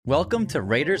Welcome to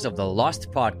Raiders of the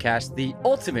Lost Podcast, the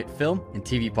ultimate film and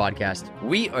TV podcast.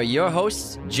 We are your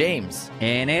hosts, James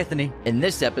And Anthony. In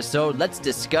this episode, let's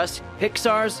discuss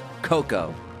Pixar's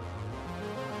Coco.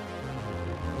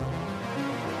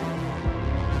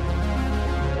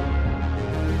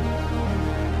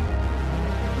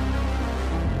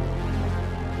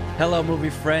 Hello, movie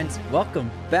friends.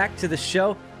 Welcome back to the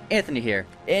show. Anthony here.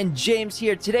 And James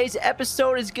here. Today's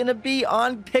episode is going to be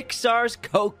on Pixar's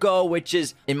Coco, which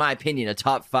is, in my opinion, a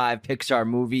top 5 Pixar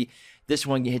movie. This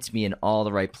one hits me in all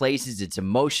the right places. It's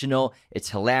emotional. It's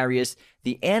hilarious.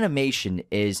 The animation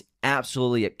is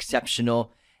absolutely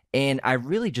exceptional. And I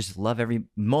really just love every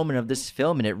moment of this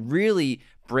film. And it really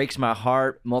breaks my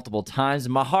heart multiple times.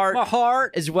 My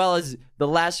heart, as well as the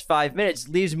last 5 minutes,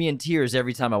 leaves me in tears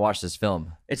every time I watch this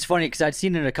film. It's funny because I'd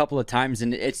seen it a couple of times,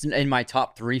 and it's in my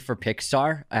top 3 for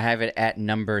Pixar. I have it at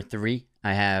number 3.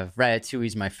 I have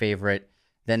Ratatouille's my favorite,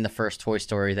 then the first Toy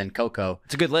Story, then Coco.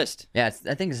 It's a good list. Yeah,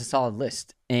 I think it's a solid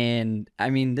list. And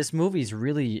I mean, this movie is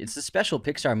it's a special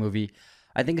Pixar movie.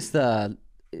 I think it's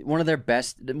one of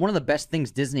the best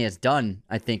things Disney has done,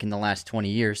 I think, in the last 20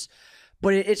 years.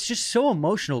 But it's just so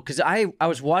emotional because I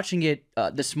was watching it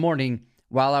this morning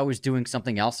while I was doing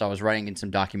something else. I was writing in some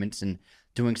documents and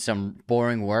doing some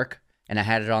boring work, and I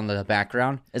had it on the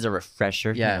background. As a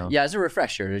refresher. Yeah, as a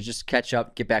refresher to just catch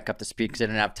up, get back up to speed because I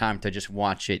didn't have time to just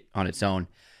watch it on its own.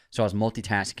 So I was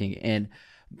multitasking, and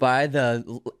by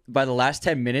the last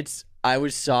 10 minutes, I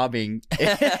was sobbing,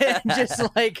 just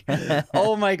like,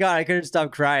 oh my god, I couldn't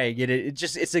stop crying. And it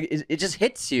just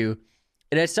hits you.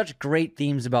 It has such great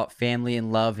themes about family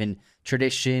and love and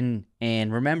tradition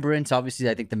and remembrance. Obviously,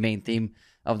 I think the main theme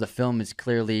of the film is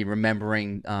clearly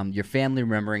remembering your family,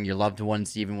 remembering your loved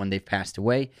ones even when they've passed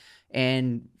away,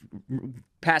 and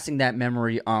passing that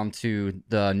memory on to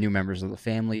the new members of the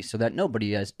family so that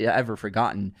nobody has ever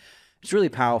forgotten. It's a really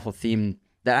powerful theme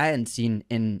that I hadn't seen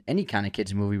in any kind of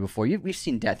kids movie before. We've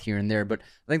seen death here and there, but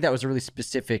I think that was a really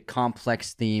specific,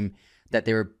 complex theme that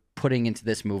they were putting into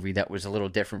this movie that was a little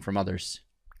different from others.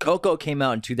 Coco came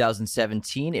out in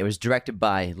 2017. It was directed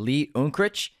by Lee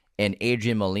Unkrich and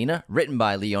Adrian Molina, written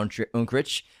by Lee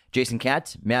Unkrich, Jason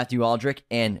Katz, Matthew Aldrich,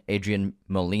 and Adrian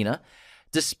Molina.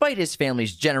 Despite his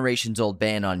family's generations-old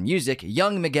ban on music,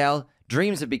 young Miguel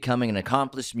dreams of becoming an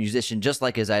accomplished musician just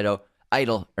like his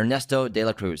idol Ernesto de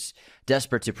la Cruz.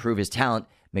 Desperate to prove his talent,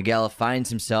 Miguel finds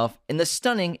himself in the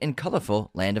stunning and colorful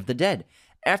land of the dead.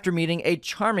 After meeting a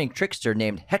charming trickster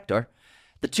named Hector,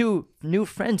 the two new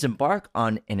friends embark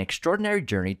on an extraordinary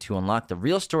journey to unlock the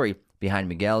real story behind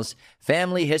Miguel's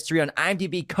family history. On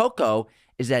IMDb, Coco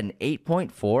is at an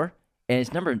 8.4, and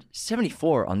it's number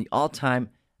 74 on the all-time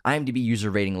IMDb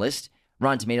user rating list.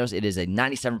 Rotten Tomatoes, it is a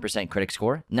 97% critic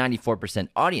score, 94%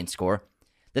 audience score.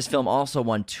 This film also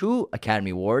won 2 Academy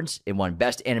Awards. It won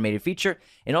Best Animated Feature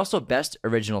and also Best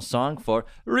Original Song for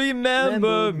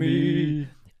Remember Me.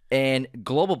 And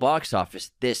global box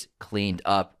office, this cleaned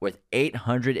up with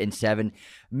 $807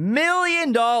 million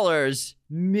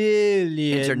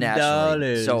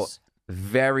internationally. So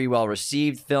very well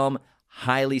received film,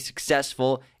 highly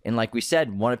successful, and like we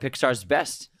said, one of Pixar's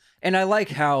best. And I like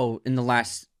how in the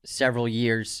last several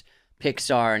years,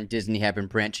 Pixar and Disney have been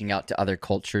branching out to other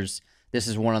cultures. This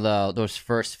is one of those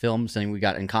first films, and we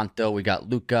got Encanto, we got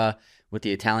Luca with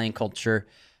the Italian culture.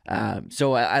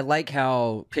 So I like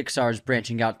how Pixar is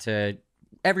branching out to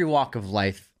every walk of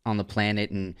life on the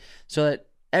planet, and so that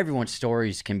everyone's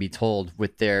stories can be told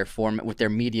with their format, with their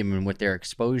medium, and with their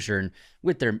exposure, and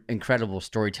with their incredible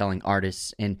storytelling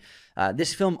artists. And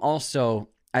this film also,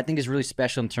 I think, is really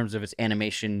special in terms of its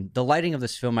animation. The lighting of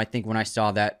this film, I think, when I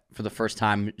saw that for the first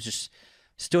time, just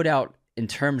stood out in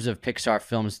terms of Pixar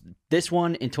films. This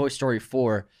one in Toy Story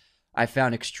 4, I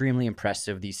found extremely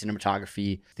impressive. The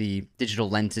cinematography, the digital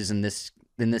lenses in this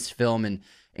film, and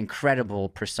incredible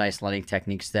precise lighting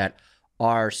techniques that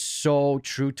are so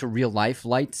true to real life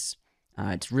lights.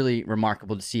 It's really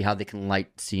remarkable to see how they can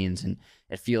light scenes, and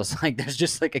it feels like there's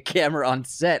just like a camera on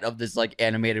set of this like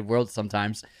animated world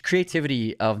sometimes.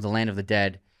 Creativity of the Land of the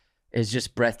Dead is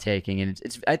just breathtaking, and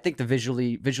it's I think the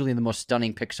visually the most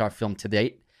stunning Pixar film to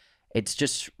date. It's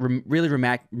just really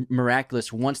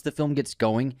miraculous once the film gets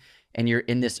going and you're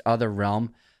in this other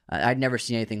realm. I'd never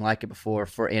seen anything like it before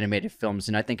for animated films,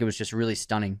 and I think it was just really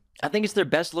stunning. I think it's their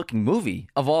best-looking movie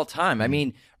of all time. I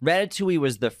mean, Ratatouille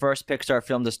was the first Pixar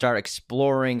film to start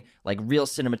exploring like real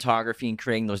cinematography and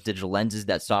creating those digital lenses,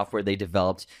 that software they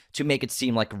developed to make it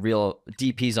seem like real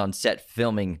DPs on set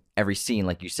filming every scene,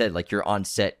 like you said, like you're on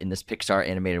set in this Pixar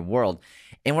animated world.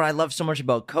 And what I love so much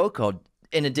about Coco,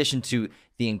 in addition to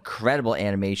the incredible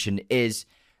animation, is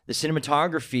the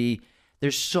cinematography.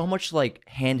 there's so much like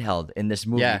handheld in this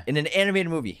movie, Yeah. in an animated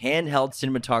movie, handheld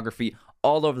cinematography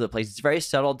all over the place. It's very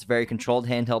subtle. It's very controlled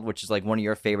handheld, which is like one of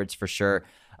your favorites for sure.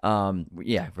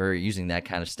 Yeah, we're using that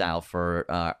kind of style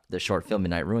for the short film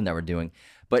Midnight Ruin that we're doing.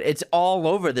 But it's all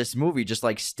over this movie, just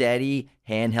like steady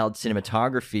handheld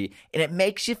cinematography. And it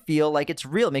makes you feel like it's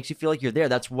real. It makes you feel like you're there.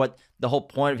 That's what the whole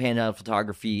point of handheld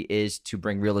photography is, to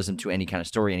bring realism to any kind of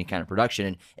story, any kind of production.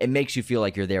 And it makes you feel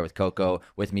like you're there with Coco,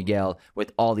 with Miguel,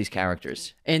 with all these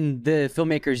characters. And the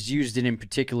filmmakers used it in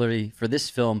particularly for this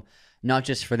film, not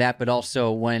just for that, but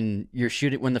also when you're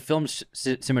shooting, when the film's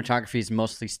cinematography is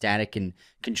mostly static and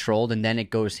controlled, and then it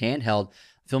goes handheld.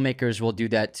 Filmmakers will do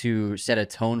that to set a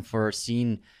tone for a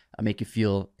scene, make you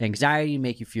feel anxiety,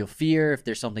 make you feel fear. If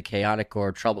there's something chaotic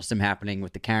or troublesome happening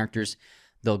with the characters,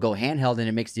 they'll go handheld, and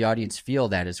it makes the audience feel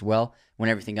that as well when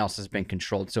everything else has been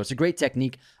controlled. So it's a great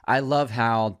technique. I love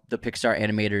how the Pixar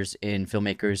animators and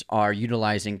filmmakers are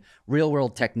utilizing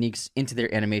real-world techniques into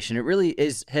their animation. It really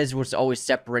has what's always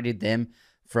separated them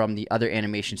from the other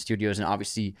animation studios, and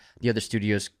obviously the other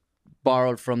studios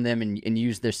borrowed from them and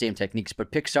used their same techniques.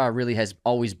 But Pixar really has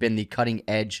always been the cutting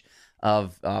edge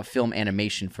of film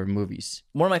animation for movies.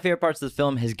 One of my favorite parts of the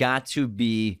film has got to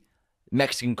be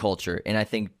Mexican culture, and I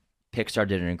think Pixar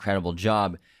did an incredible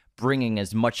job bringing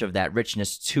as much of that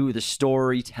richness to the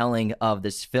storytelling of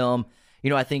this film.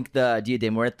 You know, I think the Dia de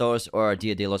Muertos or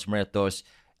Dia de los Muertos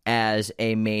as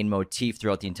a main motif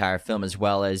throughout the entire film, as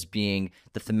well as being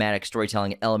the thematic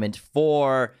storytelling element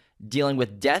for dealing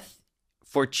with death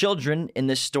for children in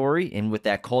this story and with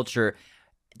that culture.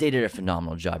 They did a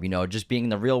phenomenal job, you know, just being in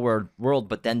the real world,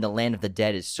 but then the land of the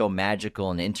dead is so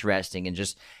magical and interesting, and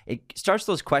just it starts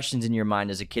those questions in your mind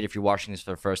as a kid if you're watching this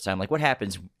for the first time, like what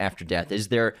happens after death? Is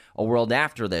there a world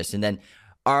after this? And then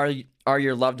are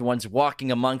your loved ones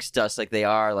walking amongst us like they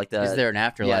are? Like Is there an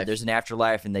afterlife? Yeah, there's an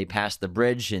afterlife, and they pass the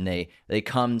bridge, and they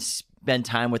come spend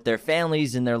time with their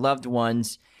families and their loved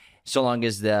ones. So long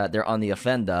as they're on the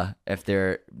ofrenda, if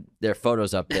their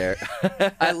photos up there.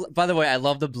 By the way, I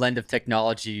love the blend of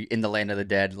technology in the Land of the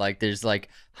Dead. Like, there's like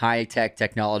high tech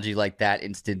technology like that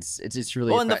instance. It's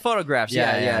really in the photographs,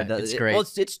 yeah. It's great. Well,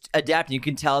 it's adapting. You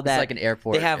can tell that it's like an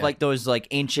airport. They have like those like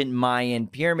ancient Mayan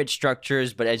pyramid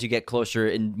structures, but as you get closer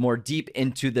and more deep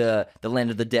into the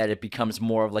Land of the Dead, it becomes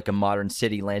more of like a modern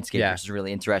city landscape, which is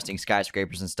really interesting,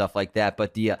 skyscrapers and stuff like that.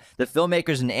 But the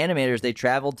filmmakers and animators, they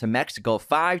traveled to Mexico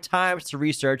 5 times to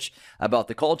research about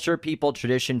the culture, people,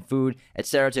 tradition, food,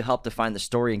 etc., to help define the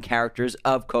story and characters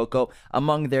of Coco.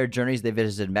 Among their journeys, they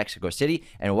visited Mexico City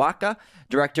and Oaxaca.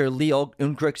 Director Leo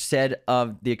Unkrich said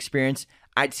of the experience,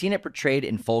 "I'd seen it portrayed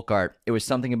in folk art. It was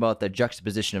something about the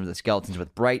juxtaposition of the skeletons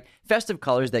with bright, festive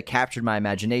colors that captured my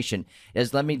imagination. It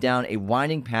has led me down a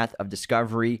winding path of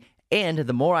discovery, and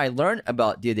the more I learn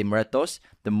about Dia de Muertos,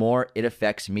 the more it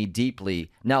affects me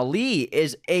deeply." Now, Lee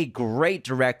is a great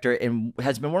director and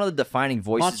has been one of the defining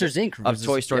voices Monsters, Inc. of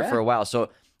Toy Story for a while. So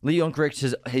Lee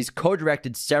Unkrich he's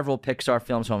co-directed several Pixar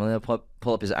films. So I'm going to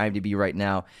pull up his IMDb right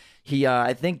now. He,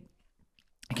 I can't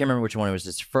remember which one it was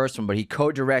his first one, but he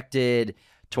co-directed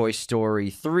Toy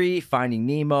Story 3, Finding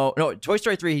Nemo. No, Toy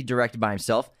Story 3 he directed by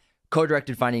himself.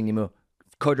 Co-directed Finding Nemo.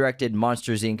 Co-directed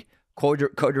Monsters, Inc.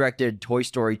 Co-directed Toy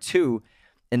Story 2.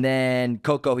 And then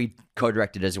Coco he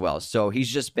co-directed as well. So he's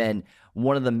just been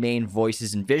one of the main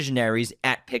voices and visionaries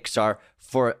at Pixar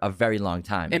for a very long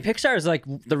time. And Pixar is like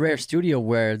the rare studio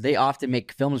where they often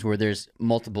make films where there's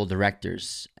multiple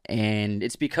directors. And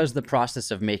it's because the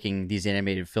process of making these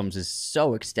animated films is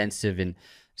so extensive and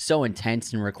so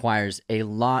intense and requires a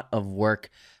lot of work.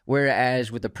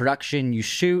 Whereas with the production, you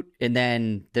shoot and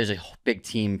then there's a big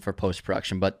team for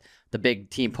post-production. But the big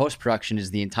team post-production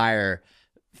is the entire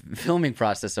filming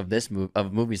process of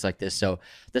of movies like this. So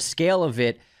the scale of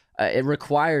it, it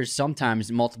requires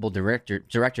sometimes multiple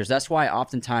directors. That's why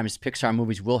oftentimes Pixar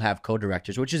movies will have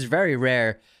co-directors, which is very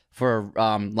rare for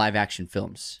live action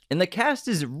films. And the cast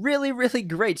is really, really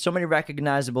great. So many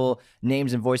recognizable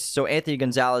names and voices. So Anthony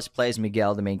Gonzalez plays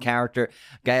Miguel, the main character.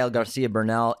 Gael Garcia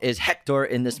Bernal is Hector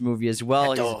in this movie as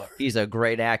well. He's a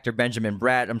great actor. Benjamin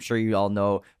Bratt, I'm sure you all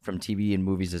know from TV and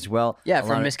movies as well. Yeah,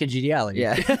 from Miss Congeniality.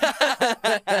 Yeah.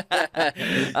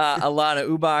 Alana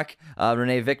Ubach,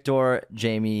 Renee Victor,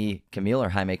 Jaime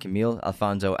Camille,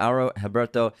 Alfonso Auro,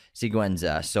 Alberto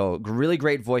Siguenza. So really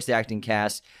great voice acting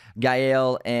cast.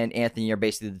 Gael and Anthony are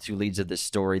basically the 2 leads of this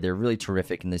story. They're really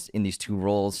terrific in these 2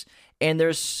 roles. And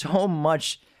there's so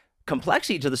much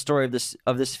complexity to the story of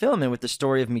this film, and with the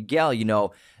story of Miguel, you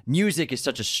know, music is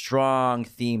such a strong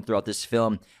theme throughout this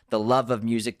film. The love of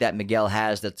music that Miguel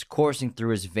has that's coursing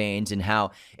through his veins, and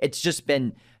how it's just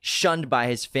been shunned by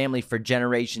his family for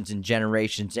generations and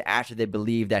generations after they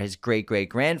believe that his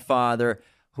great-great-grandfather,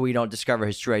 who we don't discover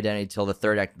his true identity until the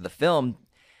third act of the film,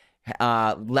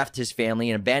 left his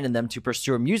family and abandoned them to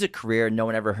pursue a music career. No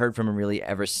one ever heard from him really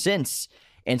ever since.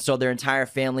 And so their entire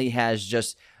family has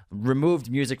just removed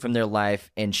music from their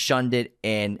life and shunned it,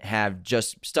 and have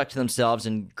just stuck to themselves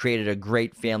and created a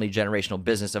great family generational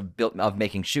business of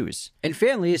making shoes. And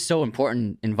family is so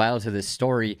important and vital to this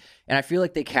story. And I feel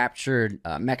like they captured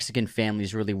Mexican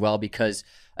families really well, because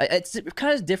it's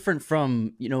kind of different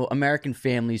from, American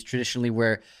families traditionally,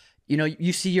 where,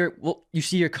 you see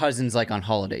your cousins like on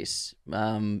holidays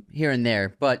here and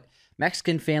there. But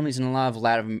Mexican families and a lot of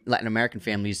Latin American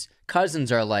families,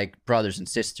 cousins are like brothers and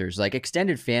sisters. Like,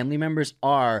 extended family members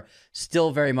are still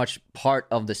very much part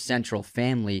of the central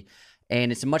family,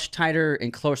 and it's a much tighter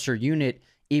and closer unit,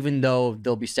 even though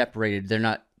they'll be separated.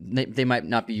 They might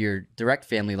not be your direct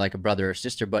family like a brother or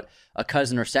sister, but a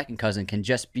cousin or second cousin can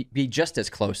just be just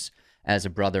as close as a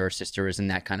brother or sister is in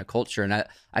that kind of culture. And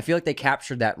I feel like they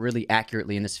captured that really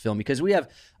accurately in this film, because we have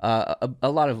a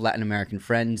lot of Latin American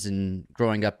friends, and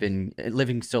growing up and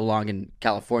living so long in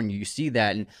California, you see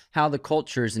that, and how the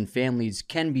cultures and families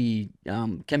can be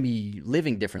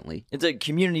living differently. It's a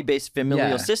community-based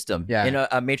familial system, Yeah. and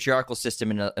a matriarchal system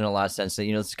in a lot of sense. So,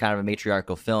 it's kind of a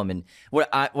matriarchal film. And what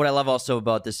I love also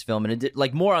about this film, and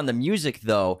more on the music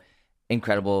though,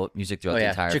 incredible music throughout the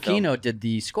entire film. Giacchino did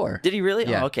the score. Did he really?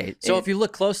 Yeah. Oh, okay. So if you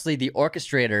look closely, the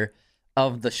orchestrator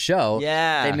of the show,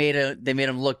 Yeah. they made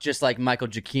him look just like Michael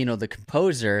Giacchino, the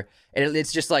composer, and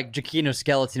it's just like Giacchino's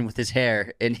skeleton with his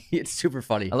hair, and it's super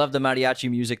funny. I love the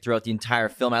mariachi music throughout the entire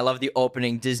film. I love the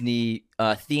opening Disney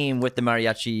theme with the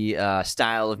mariachi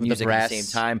style of With music at the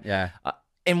same time. Yeah.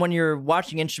 And when you're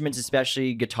watching instruments,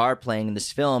 especially guitar playing in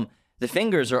this film, the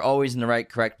fingers are always in the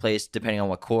correct place, depending on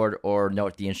what chord or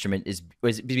note the instrument is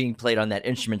being played on that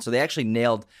instrument. So they actually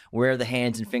nailed where the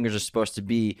hands and fingers are supposed to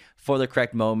be for the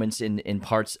correct moments in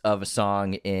parts of a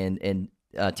song in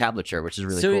tablature, which is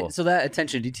really cool. So that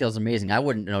attention to detail is amazing. I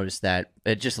wouldn't notice that.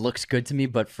 It just looks good to me.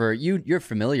 But for you, you're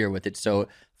familiar with it. So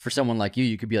for someone like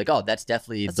you could be like, oh, that's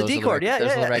definitely a D chord.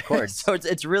 Those are the right chords. So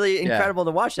it's really incredible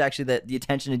to watch, actually, that the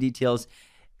attention to details.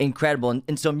 Incredible.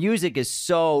 And so music is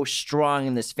so strong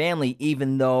in this family,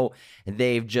 even though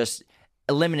they've just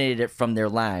eliminated it from their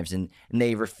lives, and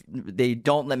they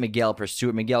don't let Miguel pursue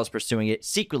it. Miguel's pursuing it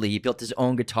secretly. He built his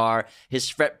own guitar. His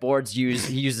fretboards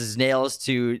he uses nails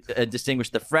to distinguish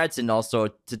the frets, and also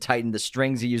to tighten the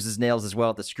strings. He uses nails as well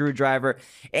with the screwdriver,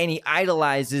 and he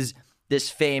idolizes this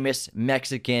famous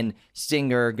Mexican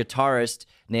singer guitarist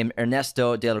named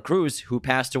Ernesto de la Cruz, who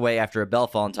passed away after a bell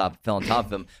fell on top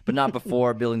of him, but not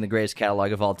before building the greatest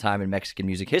catalog of all time in Mexican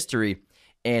music history.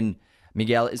 And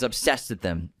Miguel is obsessed with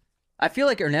them. I feel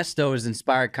like Ernesto is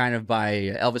inspired kind of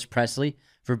by Elvis Presley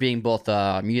for being both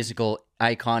a musical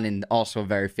icon and also a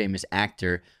very famous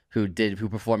actor who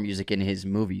performed music in his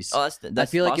movies. Oh, that's I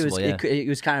feel possible, like it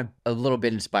was kind of a little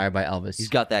bit inspired by Elvis. He's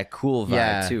got that cool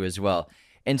vibe too as well.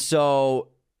 And so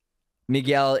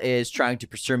Miguel is trying to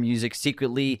pursue music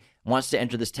secretly, wants to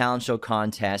enter this talent show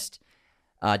contest,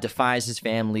 defies his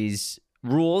family's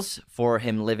rules for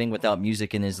him living without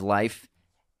music in his life,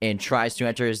 and tries to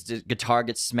enter. His guitar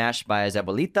gets smashed by his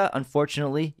abuelita,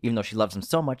 unfortunately. Even though she loves him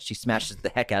so much, she smashes the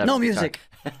heck out of his music.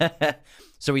 Guitar.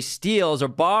 So he steals or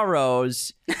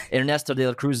borrows Ernesto de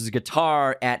la Cruz's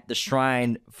guitar at the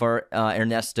shrine for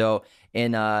Ernesto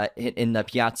in the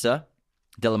Piazza,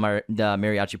 the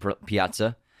Mariachi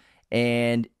Piazza,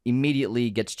 and immediately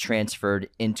gets transferred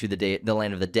into the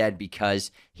land of the dead,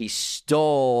 because he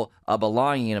stole a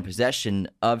belonging and a possession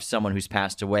of someone who's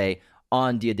passed away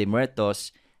on Dia de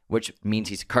Muertos, which means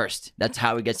he's cursed. That's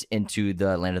how he gets into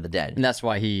the land of the dead. And that's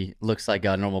why he looks like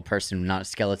a normal person, not a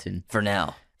skeleton. For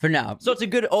now. So it's a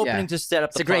good opening to set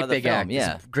up the plot of the film.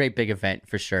 Yeah. It's a great big event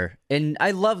for sure. And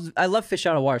I love fish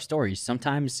out of water stories.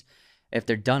 Sometimes if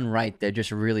they're done right, they're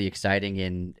just really exciting,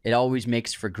 and it always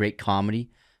makes for great comedy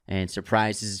and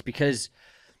surprises, because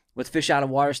with fish out of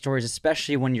water stories,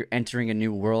 especially when you're entering a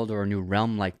new world or a new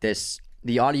realm like this,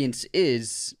 the audience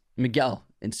is Miguel.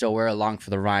 And so we're along for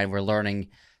the ride. We're learning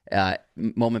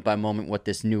moment by moment what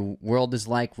this new world is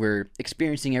like. We're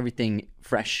experiencing everything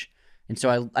fresh. And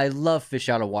so I love fish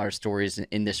out of water stories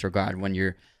in this regard, when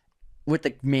you're with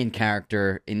the main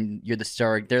character and they're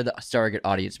the surrogate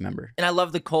audience member. And I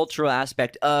love the cultural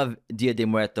aspect of Dia de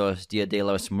Muertos, Dia de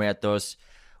los Muertos,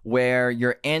 where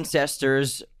your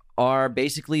ancestors are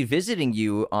basically visiting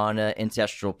you on an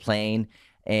ancestral plane.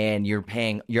 and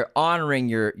you're honoring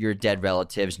your dead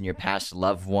relatives and your past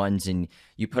loved ones, and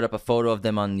you put up a photo of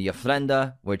them on the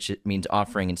ofrenda, which it means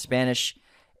offering in Spanish.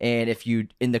 And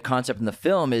in the concept in the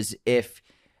film is if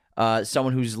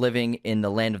someone who's living in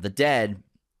the land of the dead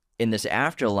in this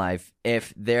afterlife,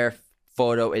 if their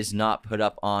photo is not put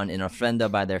up on an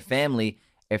ofrenda by their family,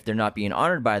 if they're not being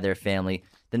honored by their family,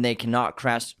 then they cannot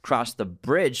cross the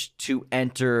bridge to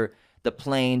enter the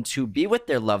plane to be with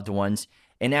their loved ones.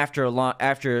 And after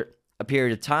a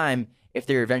period of time, if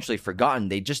they're eventually forgotten,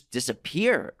 they just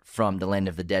disappear from the land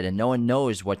of the dead, and no one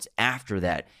knows what's after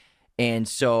that. And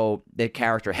so the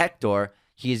character Hector,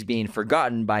 he is being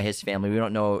forgotten by his family. We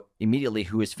don't know immediately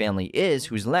who his family is,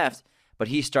 who's left, but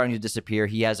he's starting to disappear.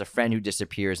 He has a friend who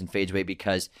disappears and fades away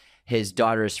because his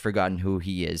daughter has forgotten who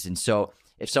he is. And so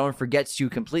if someone forgets you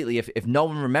completely, if no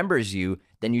one remembers you,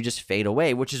 then you just fade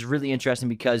away, which is really interesting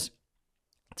because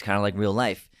it's kind of like real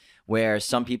life, where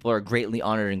some people are greatly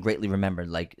honored and greatly remembered,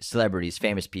 like celebrities,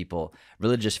 famous people,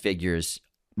 religious figures,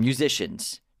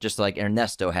 musicians, just like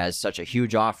Ernesto has such a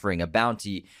huge offering, a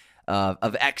bounty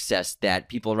of excess that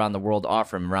people around the world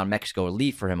offer him, around Mexico,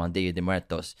 leave for him on Dia de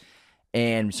Muertos.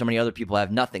 And so many other people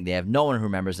have nothing. They have no one who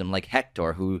remembers him, like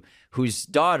Hector, whose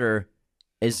daughter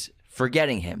is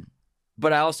forgetting him.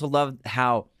 But I also love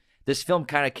how this film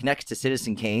kind of connects to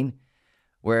Citizen Kane,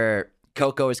 where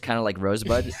Coco is kind of like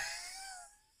Rosebud.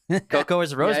 Coco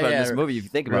is Rosebud in this movie, if you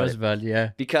think about Rosebud,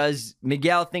 yeah. Because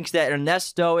Miguel thinks that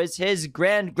Ernesto is his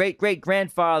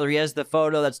great-great-grandfather. He has the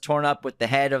photo that's torn up with the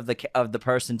head of the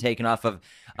person taken off of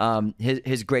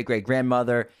his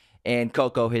great-great-grandmother, and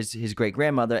Coco, his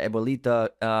great-grandmother, Abuelita,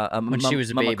 when she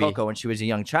was a Mama baby. Coco, when she was a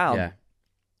young child. Yeah.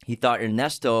 He thought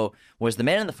Ernesto was the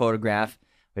man in the photograph,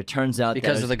 but it turns out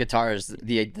Because of the guitars,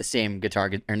 the same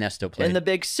guitar Ernesto played. in the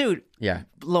big suit. Yeah.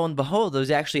 Lo and behold, it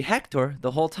was actually Hector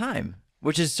the whole time,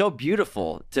 which is so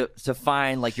beautiful to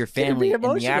find like your family in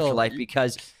the afterlife,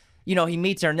 because, you know, he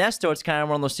meets Ernesto. It's kind of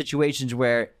one of those situations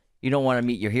where you don't want to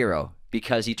meet your hero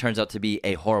because he turns out to be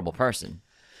a horrible person.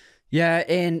 Yeah,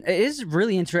 and it is a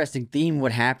really interesting theme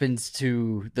what happens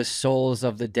to the souls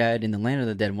of the dead in the land of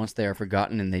the dead once they are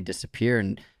forgotten and they disappear.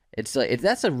 And it's like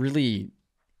that's a really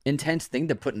intense thing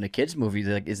to put in a kids movie.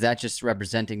 Like, is that just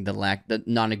representing the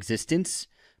non-existence?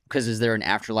 Because is there an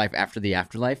afterlife after the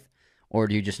afterlife, or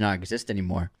do you just not exist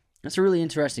anymore? That's a really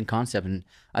interesting concept, and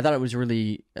I thought it was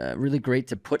really really great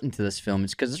to put into this film.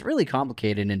 It's because it's really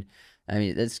complicated, and I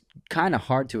mean it's kind of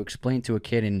hard to explain to a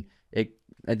kid, and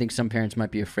I think some parents might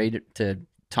be afraid to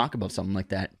talk about something like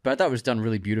that. But I thought it was done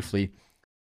really beautifully.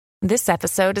 This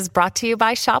episode is brought to you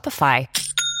by Shopify.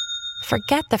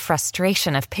 Forget the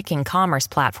frustration of picking commerce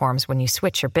platforms when you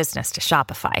switch your business to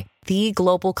Shopify, the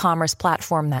global commerce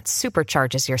platform that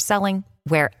supercharges your selling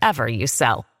wherever you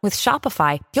sell. With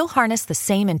Shopify, you'll harness the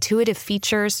same intuitive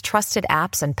features, trusted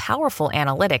apps, and powerful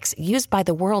analytics used by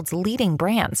the world's leading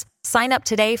brands. Sign up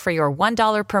today for your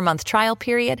 $1 per month trial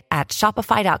period at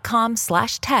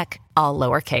shopify.com/tech, all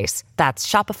lowercase. That's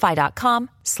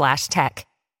shopify.com/tech.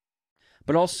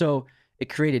 But also, it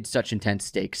created such intense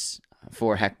stakes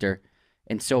for Hector.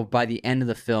 And so by the end of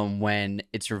the film, when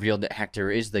it's revealed that Hector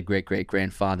is the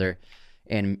great-great-grandfather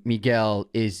and Miguel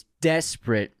is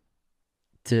desperate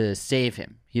to save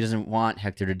him, he doesn't want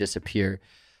Hector to disappear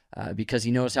because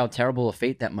he knows how terrible a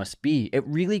fate that must be. It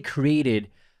really created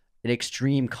an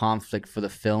extreme conflict for the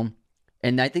film.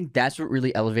 And I think that's what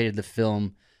really elevated the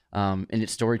film in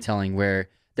its storytelling, where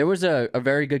there was a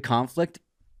very good conflict,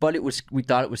 but we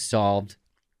thought it was solved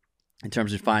in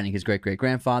terms of finding his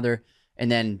great-great-grandfather. And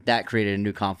then that created a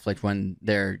new conflict when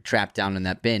they're trapped down in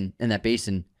that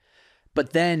basin.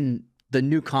 But then the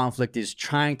new conflict is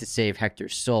trying to save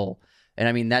Hector's soul. And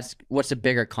I mean, what's a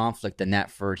bigger conflict than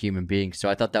that for a human being? So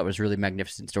I thought that was really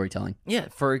magnificent storytelling. Yeah,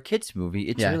 for a kids movie,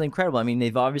 it's really incredible. I mean,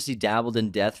 they've obviously dabbled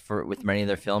in death with many of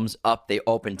their films. They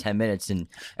open 10 minutes and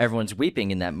everyone's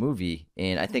weeping in that movie.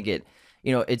 And I think it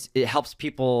helps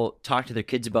people talk to their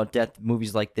kids about death,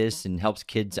 movies like this, and helps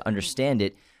kids understand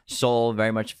it. Soul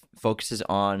very much focuses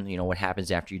on, what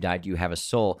happens after you die. Do you have a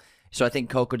soul? So I think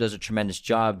Coco does a tremendous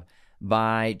job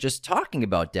by just talking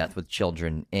about death with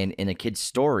children in a kid's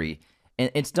story. And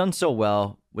it's done so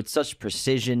well with such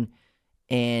precision.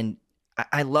 And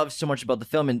I love so much about the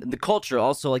film and the culture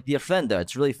also, like the ofrenda.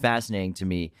 It's really fascinating to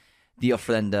me. The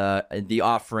ofrenda, the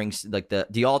offerings, like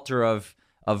the altar of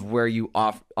where you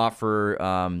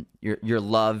offer your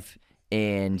love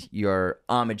and your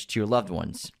homage to your loved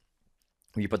ones.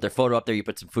 You put their photo up there, you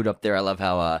put some food up there. I love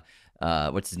how,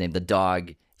 what's his name? The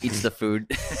dog eats the food.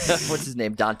 What's his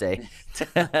name? Dante.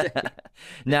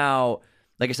 Now,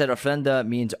 Like I said, ofrenda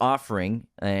means offering,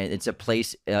 and it's a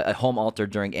place, a home altar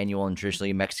during annual and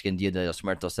traditionally Mexican Dia de los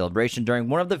Muertos celebration. During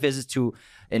one of the visits to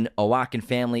an Oaxacan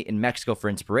family in Mexico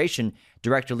for inspiration,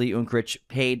 director Lee Unkrich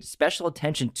paid special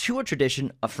attention to a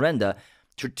traditional ofrenda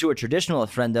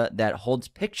that holds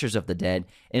pictures of the dead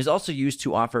and is also used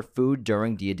to offer food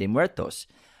during Dia de Muertos.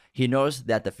 He knows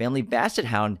that the family basset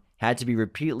hound had to be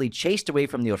repeatedly chased away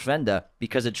from the ofrenda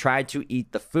because it tried to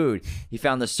eat the food. He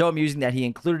found this so amusing that he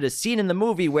included a scene in the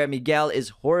movie where Miguel is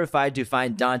horrified to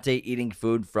find Dante eating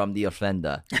food from the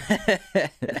ofrenda.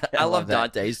 I love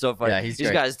Dante. He's so funny. Yeah, he's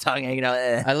great. got his tongue hanging out.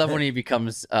 I love when he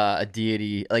becomes a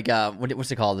deity, like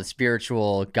what's it called, the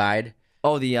spiritual guide.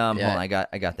 Oh, the hold on, I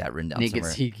got that written down And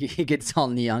somewhere. he gets all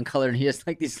neon colored, and he has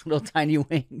like these little tiny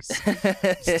wings.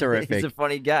 It's terrific. He's a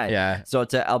funny guy. Yeah. So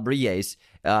to Albrilles,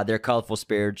 they're colorful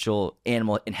spiritual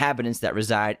animal inhabitants that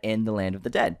reside in the land of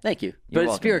the dead. Thank you. You're But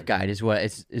welcome. spirit guide is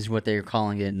what they're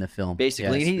calling it in the film.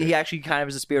 Basically, Yeah, he actually kind of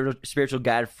is a spiritual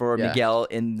guide for Yeah. Miguel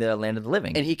in the land of the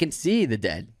living. and he can see the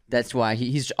dead. That's why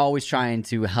he's always trying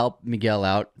to help Miguel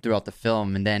out throughout the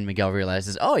film, and then Miguel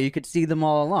realizes, oh, you could see them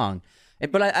all along.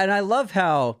 But I love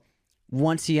how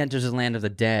once he enters the land of the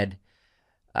dead,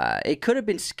 it could have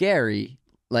been scary,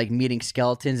 like meeting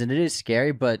skeletons, and it is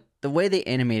scary. But the way they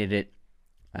animated it,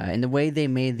 and the way they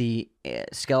made the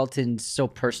skeletons so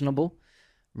personable,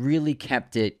 really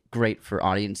kept it great for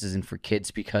audiences and for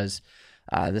kids because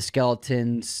the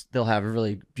skeletons, they'll have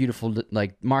really beautiful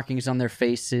like markings on their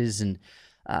faces, and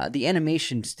the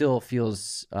animation still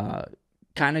feels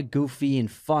kind of goofy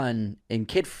and fun and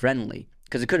kid friendly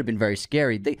because it could have been very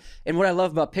scary. And what I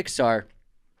love about Pixar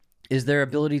is their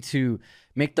ability to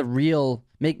make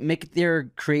make their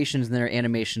creations and their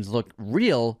animations look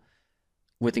real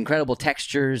with incredible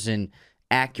textures and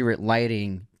accurate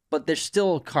lighting, but they're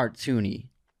still cartoony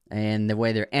and the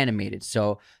way they're animated.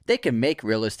 So they can make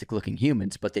realistic looking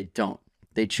humans, but they don't.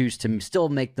 They choose to still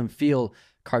make them feel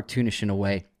cartoonish in a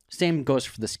way. Same goes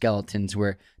for the skeletons,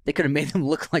 where they could have made them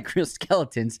look like real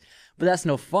skeletons, but that's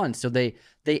no fun. So they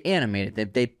animate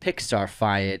it. They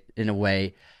Pixar-fy it in a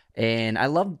way. And I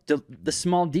love the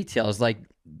small details, like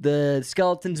the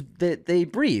skeletons, they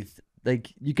breathe.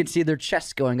 Like you can see their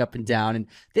chests going up and down, and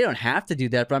they don't have to do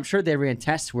that, but I'm sure they ran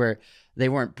tests where they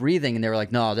weren't breathing and they were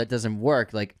like, no, that doesn't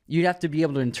work. Like you have to be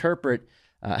able to interpret,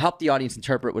 help the audience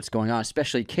interpret what's going on,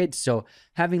 especially kids. So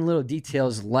having little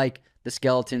details like the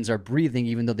skeletons are breathing,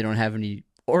 even though they don't have any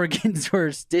organs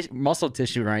or muscle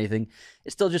tissue or anything,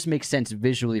 it still just makes sense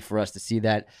visually for us to see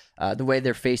that. The way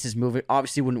their faces move, it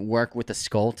obviously wouldn't work with a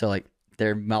skull to like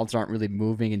their mouths aren't really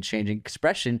moving and changing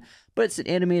expression, but it's an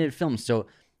animated film. So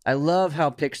I love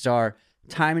how Pixar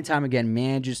time and time again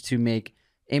manages to make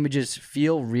images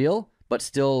feel real, but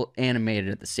still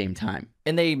animated at the same time.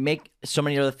 And they make so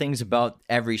many other things about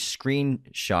every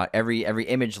screenshot, every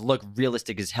image look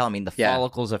realistic as hell. I mean, the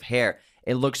follicles of hair,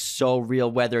 it looks so real,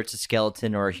 whether it's a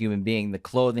skeleton or a human being. The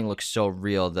clothing looks so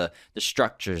real. The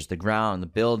structures, the ground, the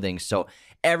buildings. So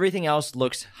everything else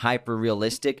looks hyper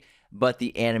realistic, but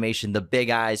the animation, the big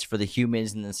eyes for the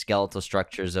humans and the skeletal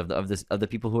structures of the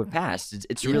people who have passed,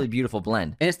 it's a really beautiful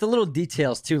blend. And it's the little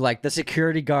details too, like the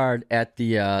security guard at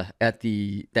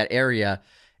that area,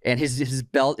 and his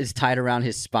belt is tied around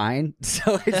his spine,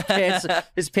 so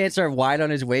his pants are wide on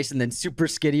his waist and then super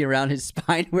skinny around his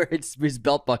spine where his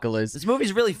belt buckle is. This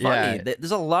movie's really funny. Yeah.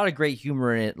 There's a lot of great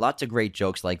humor in it, lots of great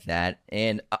jokes like that.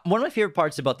 And one of my favorite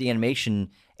parts about the animation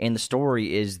and the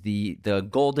story is the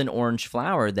golden orange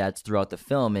flower that's throughout the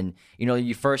film. And, you know,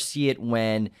 you first see it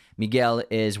when Miguel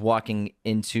is walking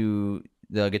into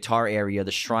the guitar area,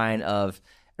 the shrine of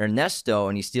Ernesto,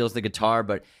 and he steals the guitar.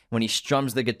 But when he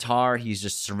strums the guitar, he's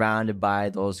just surrounded by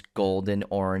those golden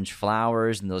orange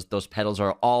flowers, and those petals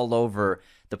are all over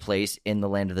the place in the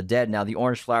land of the dead. Now, the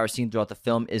orange flower seen throughout the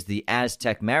film is the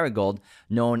Aztec marigold,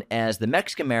 known as the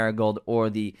Mexican marigold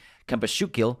or the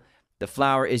Cempasúchil. The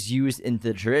flower is used in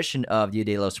the tradition of Dia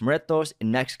de los Muertos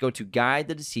in Mexico to guide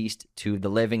the deceased to the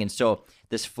living. And so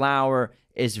this flower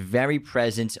is very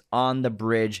present on the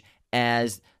bridge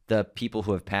as the people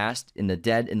who have passed in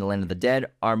the land of the dead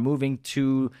are moving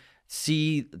to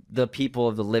see the people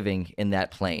of the living in that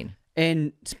plane.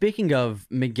 And speaking of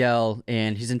Miguel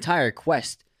and his entire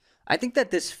quest, I think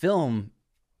that this film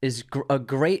is a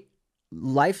great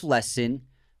life lesson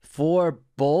for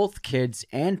both kids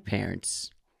and parents.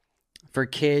 For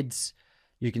kids,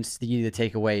 you can see the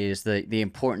takeaway is the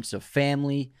importance of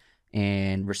family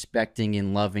and respecting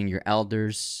and loving your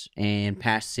elders and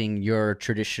passing your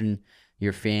tradition,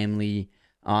 your family,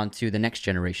 onto the next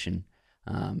generation.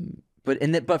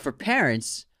 But for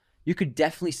parents, you could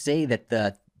definitely say that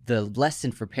the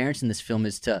lesson for parents in this film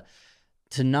is to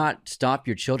to not stop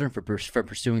your children for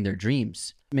pursuing their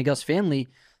dreams. Miguel's family,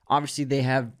 obviously, they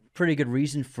have pretty good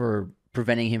reason for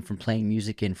preventing him from playing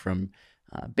music and from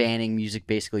banning music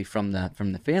basically from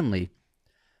the family.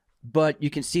 But you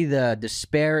can see the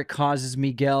despair it causes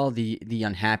Miguel, the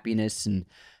unhappiness, and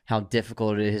how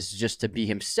difficult it is just to be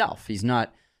himself. He's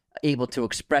not able to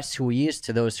express who he is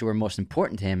to those who are most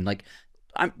important to him. Like,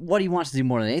 what he wants to do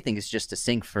more than anything is just to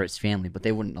sing for his family, but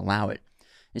they wouldn't allow it.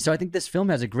 And so I think this film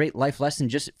has a great life lesson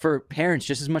just for parents,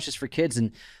 just as much as for kids.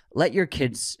 And let your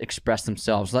kids express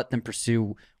themselves. Let them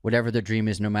pursue whatever their dream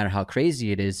is, no matter how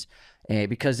crazy it is.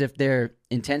 Because if they're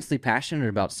intensely passionate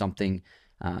about something,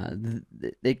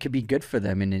 it could be good for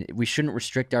them. And we shouldn't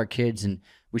restrict our kids, and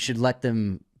we should let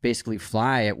them basically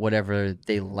fly at whatever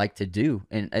they like to do.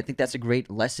 And I think that's a great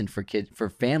lesson for kids, for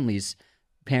families,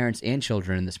 parents, and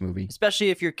children in this movie. Especially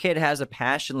if your kid has a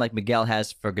passion like Miguel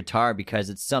has for guitar, because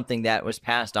it's something that was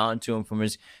passed on to him from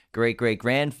his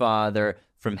great-great-grandfather,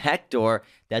 from Hector.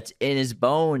 That's in his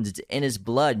bones. It's in his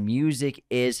blood. Music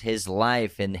is his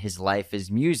life, and his life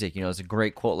is music. You know, there's a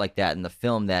great quote like that in the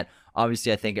film that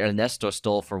obviously I think Ernesto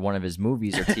stole for one of his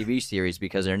movies or TV series,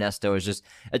 because Ernesto is just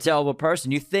a terrible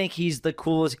person. You think he's the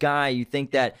coolest guy. You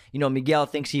think that, you know, Miguel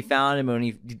thinks he found him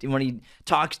when he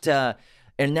talks to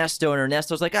Ernesto, and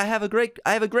Ernesto's like, I have a great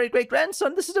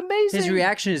grandson. This is amazing. His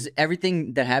reaction is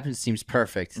everything that happens seems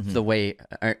perfect. Mm-hmm. The way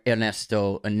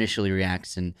Ernesto initially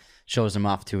reacts and shows him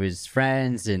off to his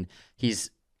friends, and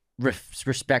he's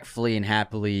respectfully and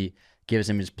happily gives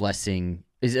him his blessing.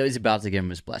 He's about to give him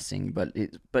his blessing,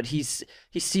 but he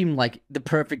seemed like the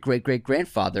perfect great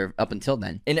grandfather up until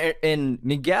then. And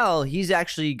Miguel, he's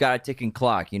actually got a ticking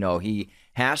clock. You know, he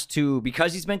has to,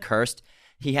 because he's been cursed,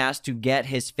 he has to get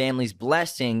his family's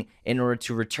blessing in order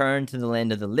to return to the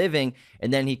land of the living,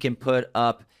 and then he can put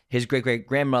up his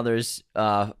great-great-grandmother's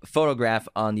photograph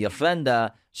on the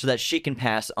ofrenda so that she can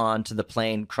pass on to the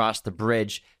plane, cross the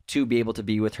bridge to be able to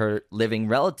be with her living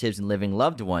relatives and living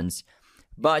loved ones.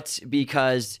 But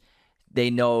because they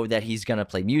know that he's going to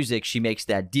play music, she makes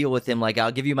that deal with him, like,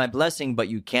 I'll give you my blessing, but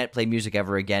you can't play music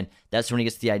ever again. That's when he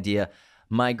gets the idea,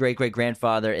 my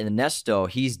great-great-grandfather Ernesto,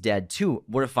 he's dead too.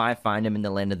 What if I find him in the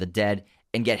land of the dead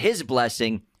and get his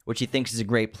blessing, which he thinks is a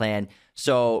great plan?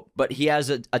 So, but he has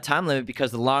a time limit,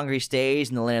 because the longer he stays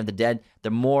in the land of the dead, the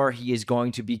more he is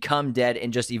going to become dead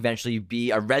and just eventually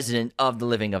be a resident of the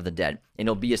living of the dead. And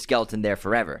he'll be a skeleton there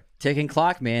forever. Ticking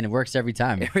clock, man. It works every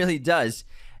time. It really does.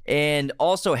 And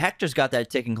also, Hector's got that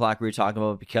ticking clock we were talking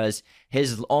about, because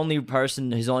his only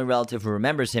relative who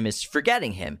remembers him is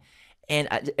forgetting him. And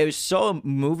it was so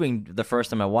moving the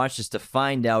first time I watched this to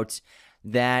find out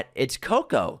that it's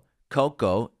Coco.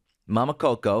 Mama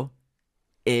Coco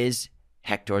is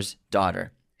Hector's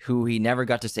daughter, who he never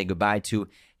got to say goodbye to.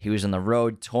 He was on the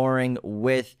road touring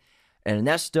with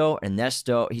Ernesto.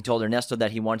 He told Ernesto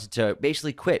that he wanted to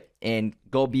basically quit and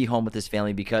go be home with his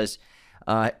family, because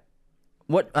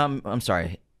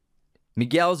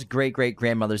Miguel's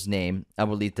great-great-grandmother's name,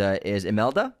 Abuelita, is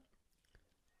Imelda?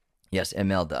 Yes,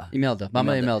 Imelda.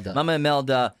 Mama Imelda. Mama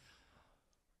Imelda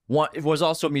was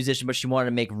also a musician, but she wanted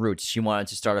to make roots. She wanted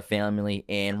to start a family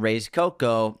and raise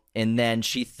Coco, and then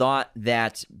she thought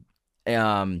that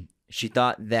Hector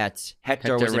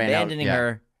was abandoning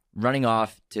her, running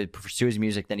off to pursue his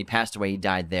music. Then he passed away. He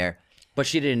died there. But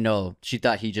she didn't know. She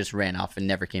thought he just ran off and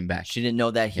never came back. She didn't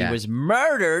know that he was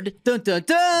murdered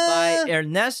by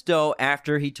Ernesto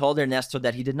after he told Ernesto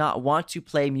that he did not want to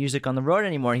play music on the road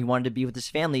anymore. He wanted to be with his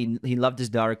family. He loved his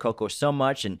daughter Coco so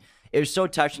much, and it was so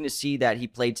touching to see that he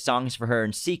played songs for her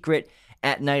in secret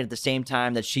at night at the same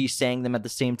time that she sang them at the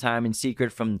same time in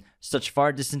secret from such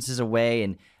far distances away.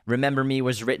 And Remember Me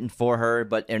was written for her,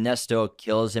 but Ernesto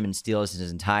kills him and steals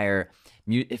his entire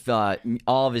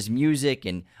all of his music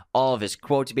and all of his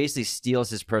quotes. He basically steals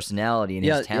his personality and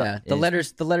his talent. Yeah.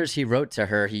 The letters he wrote to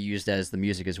her, he used as the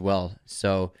music as well.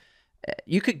 So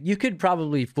you could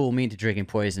probably fool me into drinking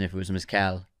poison if it was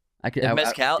mezcal.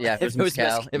 Mezcal? If it was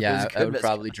mezcal, I would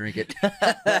probably drink it.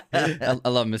 I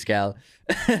love mezcal.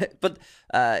 But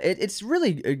it's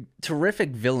really a terrific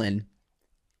villain,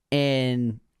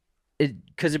 and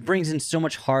because it brings in so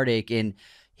much heartache. And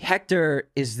Hector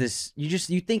is this,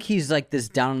 you think he's like this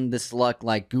down on this luck,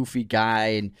 like goofy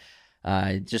guy,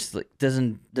 and just like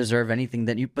doesn't deserve anything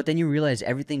but then you realize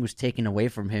everything was taken away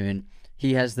from him, and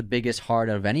he has the biggest heart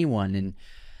of anyone. And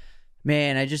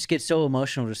man, I just get so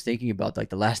emotional just thinking about like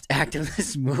the last act of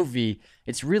this movie.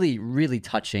 It's really, really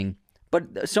touching.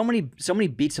 But so many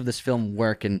beats of this film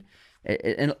work, and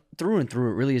through and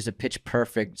through, it really is a pitch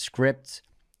perfect script.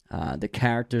 The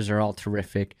characters are all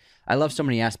terrific. I love so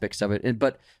many aspects of it.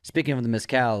 But speaking of the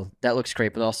mezcal, that looks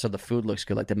great, but also the food looks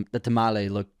good. Like the tamale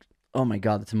looked Oh my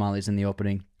God, the tamales in the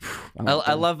opening.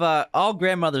 I love all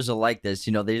grandmothers are like this.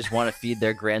 You know, they just want to feed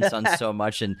their grandson so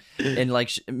much. And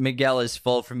like Miguel is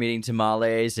full from eating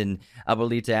tamales. And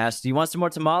Abuelita asks, "Do you want some more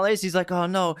tamales?" He's like, "Oh,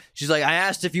 no." She's like, "I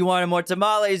asked if you wanted more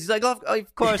tamales." He's like, "Oh,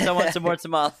 of course I want some more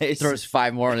tamales." Throws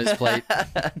 5 more on his plate.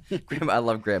 I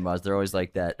love grandmas. They're always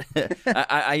like that.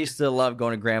 I used to love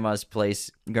going to grandma's place,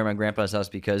 grandma and grandpa's house,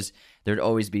 because there'd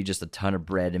always be just a ton of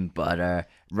bread and butter.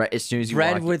 Right as soon as you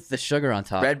Bread walk with the sugar on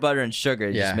top. bread, butter, and sugar.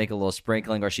 Yeah. Just make a little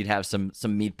sprinkling, or she'd have some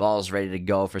meatballs ready to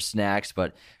go for snacks.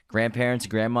 But grandparents,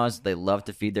 grandmas, they love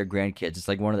to feed their grandkids. It's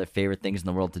like one of their favorite things in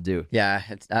the world to do. Yeah,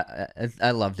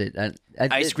 I loved it.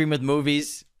 Ice cream with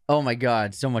movies. Oh my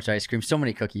God, so much ice cream, so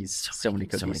many cookies, so many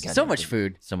cookies, so much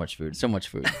food, So much food. so much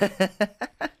food.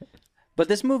 But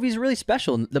this movie is really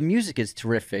special. The music is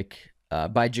terrific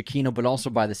by Giacchino, but also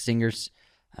by the singers.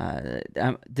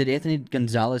 Did Anthony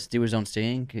Gonzalez do his own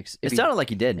singing? It sounded like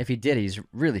he did. If he did, he's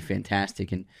really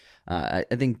fantastic. And I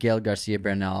think Gael Garcia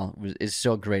Bernal is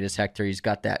so great as Hector. He's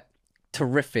got that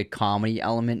terrific comedy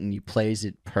element, and he plays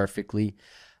it perfectly.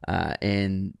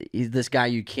 And he's this guy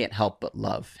you can't help but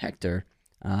love, Hector.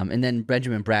 And then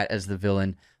Benjamin Bratt as the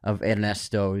villain of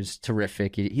Ernesto is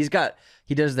terrific.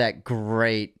 He does that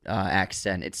great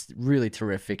accent. It's really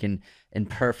terrific and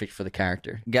perfect for the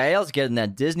character. Gael's getting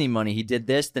that Disney money. He did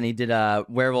this, then he did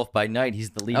Werewolf by Night.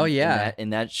 He's the lead. Oh, yeah. in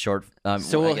that short.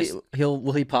 So well,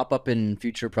 will he pop up in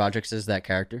future projects as that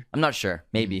character? I'm not sure.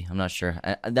 Maybe I'm not sure.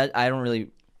 I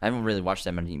haven't really watched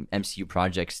that many MCU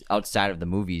projects outside of the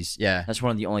movies. Yeah. That's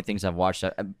one of the only things I've watched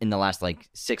in the last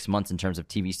 6 months in terms of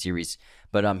TV series.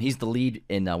 But he's the lead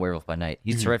in Werewolf by Night.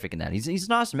 He's terrific in that. He's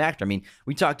an awesome actor. I mean,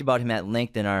 we talked about him at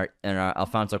length in our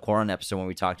Alfonso Cuarón episode when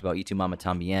we talked about Y Tu Mama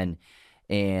Tambien,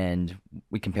 and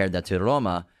we compared that to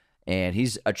Roma. And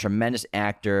he's a tremendous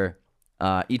actor.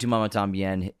 Y Tu Mama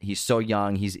Tambien. He's so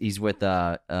young. He's with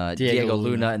Diego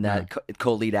Luna and that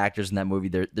co-lead actors in that movie.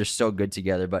 They're so good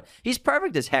together. But he's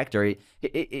perfect as Hector.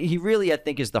 He really, I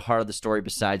think, is the heart of the story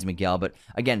besides Miguel. But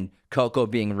again, Coco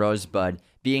being Rosebud,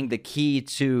 being the key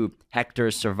to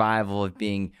Hector's survival of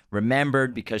being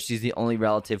remembered, because she's the only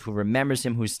relative who remembers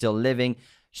him, who's still living.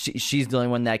 She's the only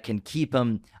one that can keep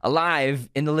him alive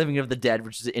in the living of the dead,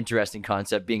 which is an interesting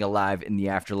concept, being alive in the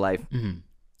afterlife. Mm-hmm.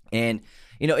 And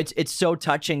you know, it's so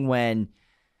touching when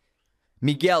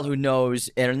Miguel, who knows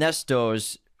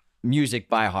Ernesto's music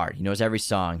by heart, he knows every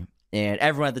song, and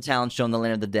everyone at the talent show in the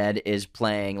Land of the Dead is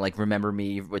playing Remember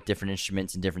Me with different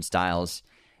instruments and different styles.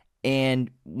 And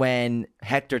when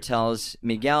Hector tells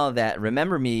Miguel that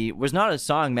Remember Me was not a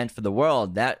song meant for the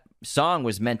world, that song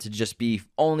was meant to just be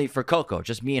only for Coco,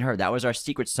 just me and her. That was our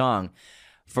secret song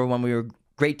for when we were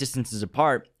great distances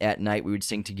apart at night. We would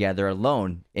sing together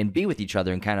alone and be with each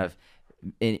other and kind of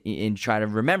and try to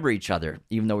remember each other,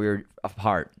 even though we were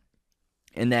apart.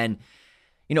 And then,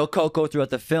 you know, Coco throughout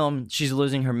the film, she's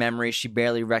losing her memory. She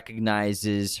barely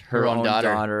recognizes her own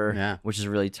daughter, yeah. Which is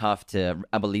really tough to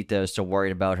Abuelita is so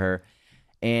worried about her.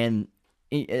 And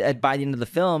by the end of the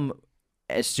film,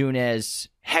 as soon as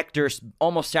Hector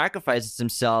almost sacrifices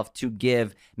himself to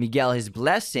give Miguel his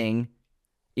blessing,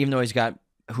 even though he's got,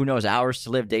 who knows, hours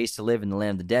to live, days to live in the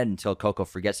land of the dead until Coco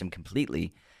forgets him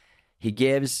completely, he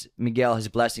gives Miguel his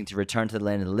blessing to return to the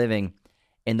land of the living.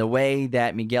 And the way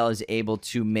that Miguel is able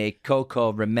to make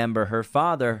Coco remember her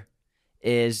father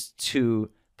is to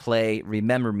play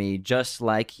Remember Me, just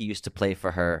like he used to play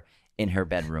for her in her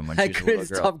bedroom when she was a little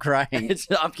girl. Stop crying.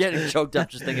 I'm getting choked up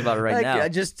just thinking about it right now.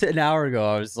 Just an hour ago,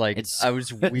 I was I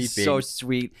was weeping. It's so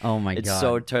sweet. Oh my God. It's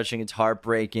so touching. It's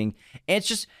heartbreaking. And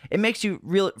it makes you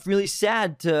really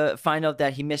sad to find out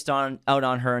that he missed out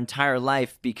on her entire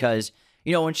life, because,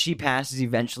 you know, when she passes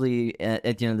eventually at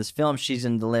the end of this film, she's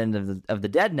in the land of the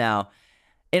dead now.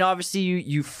 And obviously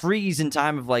you freeze in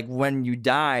time of when you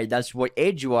die. That's what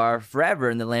age you are forever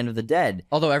in the land of the dead.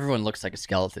 Although everyone looks like a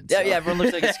skeleton. So. Yeah, everyone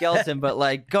looks like a skeleton. But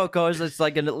Coco's, it's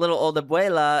like a little old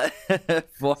abuela.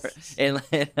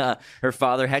 and her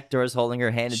father Hector is holding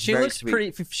her hand. It's she very looks sweet.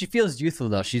 pretty. She feels youthful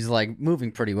though. She's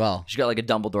moving pretty well. She's got a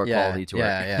Dumbledore quality to her.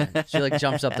 Yeah. She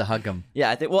jumps up to hug him. Yeah,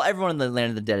 I think. Well, everyone in the land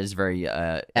of the dead is very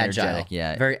agile.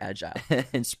 Yeah, very agile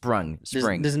and spring.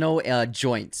 There's no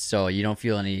joints, so you don't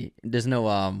feel any. There's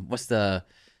no what's the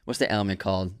ailment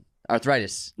called?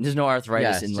 Arthritis. There's no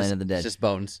arthritis in Land of the Dead. It's just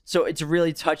bones. So it's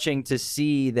really touching to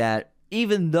see that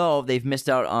even though they've missed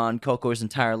out on Coco's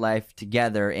entire life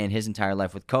together and his entire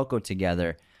life with Coco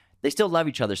together, they still love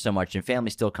each other so much, and family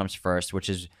still comes first, which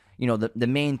is, you know, the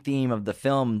main theme of the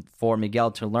film for Miguel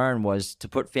to learn was to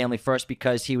put family first,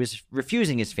 because he was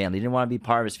refusing his family. He didn't want to be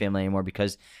part of his family anymore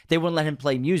because they wouldn't let him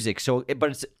play music.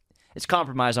 But it's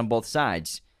compromise on both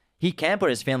sides. He can put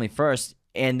his family first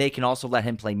and they can also let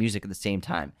him play music at the same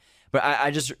time. But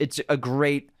it's a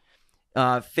great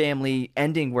family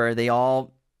ending where they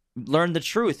all learn the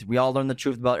truth. We all learn the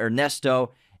truth about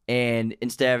Ernesto, and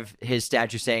instead of his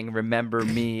statue saying "Remember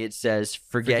me," it says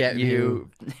 "Forget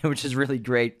you," which is really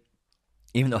great.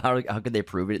 Even though how could they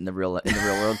prove it in the real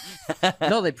world?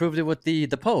 No, they proved it with the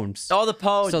poems. Oh, the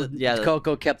poems. So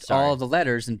Coco kept all the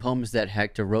letters and poems that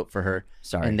Hector wrote for her.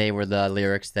 Sorry. And they were the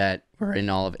lyrics that were in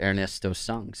all of Ernesto's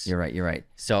songs. You're right.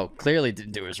 So clearly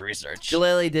didn't do his research.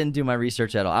 Clearly didn't do my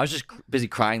research at all. I was just busy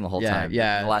crying the whole time.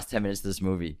 Yeah. The last 10 minutes of this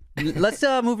movie. Let's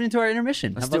move into our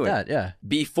intermission. Let's How about do it. that? Yeah.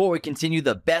 Before we continue,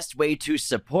 the best way to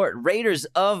support Raiders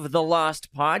of the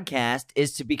Lost podcast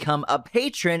is to become a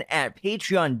patron at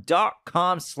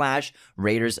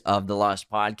patreon.com/Raiders of the Lost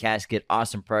podcast. Get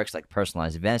awesome perks like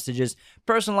personalized messages,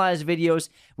 personalized videos.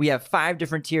 We have 5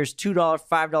 different tiers: $2,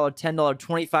 $5, $10,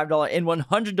 $25, and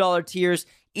 $100 tiers.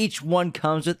 Each one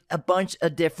comes with a bunch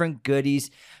of different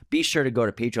goodies. Be sure to go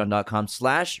to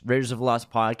patreon.com/Raiders of the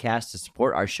Lost podcast to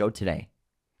support our show today.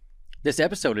 This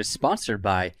episode is sponsored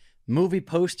by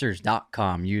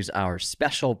movieposters.com. Use our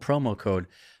special promo code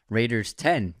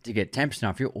Raiders10 to get 10%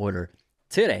 off your order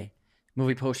today.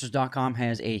 Movieposters.com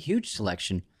has a huge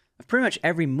selection of pretty much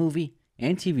every movie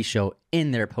and TV show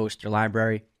in their poster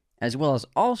library, as well as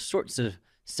all sorts of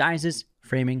sizes,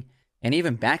 framing, and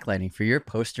even backlighting for your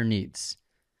poster needs.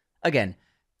 Again,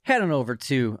 head on over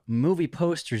to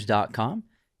movieposters.com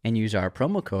and use our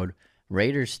promo code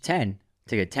Raiders10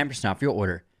 to get 10% off your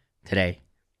order today.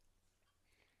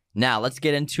 Now, let's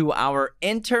get into our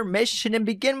intermission and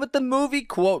begin with the movie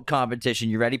quote competition.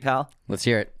 You ready, pal? Let's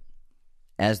hear it.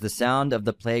 As the sound of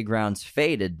the playgrounds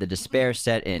faded, the despair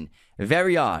set in.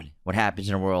 Very odd what happens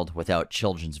in a world without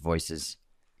children's voices.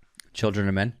 Children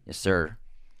of Men. Yes, sir.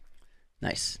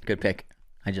 Nice. Good pick.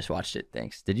 I just watched it.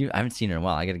 Thanks. Did you? I haven't seen it in a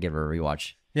while. I got to give her a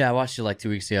rewatch. Yeah, I watched it like 2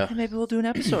 weeks ago. And maybe we'll do an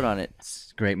episode on it.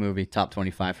 It's a great movie. Top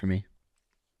 25 for me.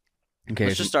 Okay.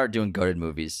 Let's just start doing goated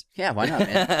movies. Yeah, why not,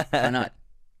 man? Why not?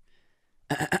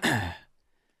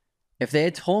 If they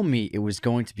had told me it was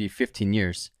going to be 15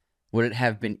 years, would it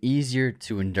have been easier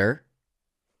to endure?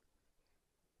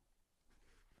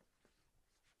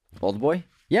 Old Boy?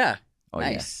 Yeah. Oh,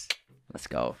 nice. Yeah. Let's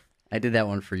go. I did that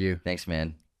one for you. Thanks,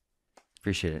 man.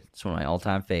 Appreciate it. It's one of my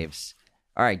all-time faves.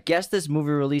 All right, guess this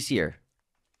movie release year.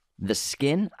 The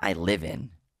Skin I Live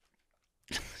In.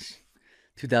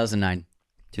 2009.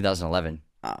 2011.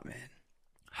 Oh, man.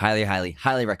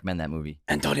 Highly recommend that movie.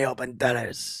 Antonio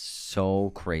Banderas.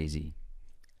 So crazy.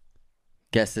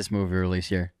 Guess this movie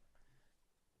release year.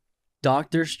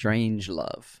 Doctor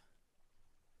Strangelove.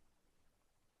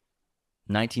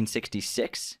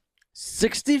 1966.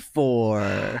 64.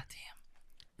 Damn.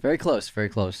 Very close. Very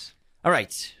close. All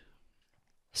right.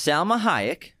 Salma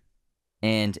Hayek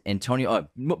and Antonio.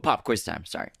 Pop quiz time.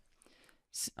 Sorry.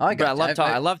 Oh, I love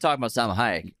talking about Salma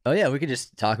Hayek. Oh, yeah. We could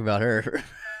just talk about her.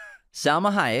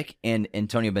 Salma Hayek and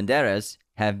Antonio Banderas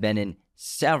have been in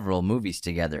several movies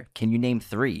together. Can you name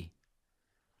 3?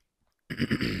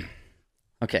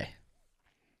 Okay.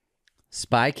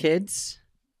 Spy Kids.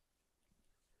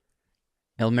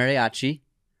 El Mariachi.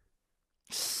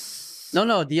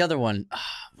 No, the other one.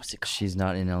 What's it called? She's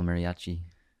not in El Mariachi.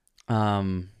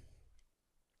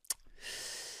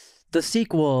 The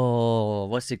sequel.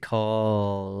 What's it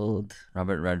called?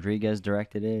 Robert Rodriguez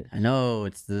directed it. I know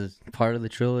it's the part of the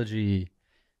trilogy.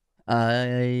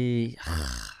 I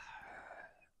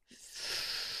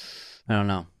don't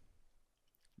know.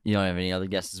 You don't have any other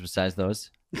guesses besides those?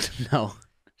 No.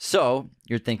 So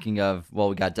you're thinking of, well,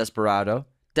 we got Desperado.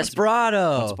 Once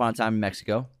Upon a Time in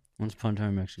Mexico. Once Upon a Time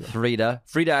in Mexico. Frida.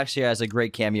 Frida actually has a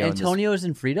great cameo. Antonio's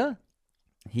in Frida?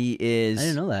 He is. I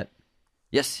didn't know that.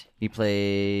 Yes, he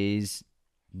plays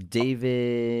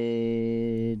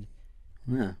David.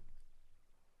 Yeah.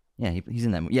 Yeah, he's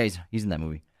in that movie. Yeah, he's in that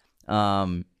movie.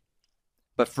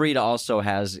 But Frida also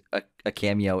has a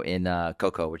cameo in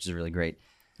Coco, which is really great.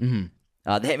 Mm-hmm.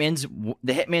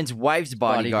 The Hitman's Wife's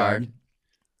Bodyguard.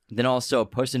 Then also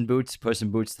Puss in Boots,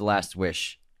 The Last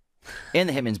Wish, and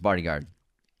The Hitman's Bodyguard.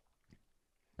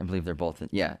 I believe they're both in.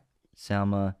 Yeah,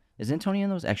 Salma. Is Antonio in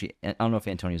those? Actually, I don't know if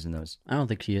Antonio's in those. I don't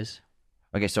think he is.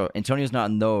 Okay, so Antonio's not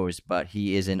in those, but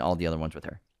he is in all the other ones with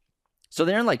her. So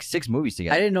they're in like 6 movies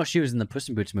together. I didn't know she was in the Puss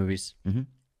in Boots movies. Mm-hmm.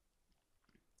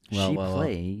 She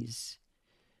plays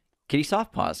Kitty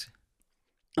Softpaws.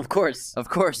 Of course. Of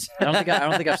course. I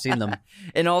don't think I've seen them.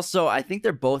 And also, I think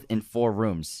they're both in 4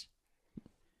 rooms.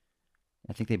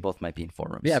 I think they both might be in 4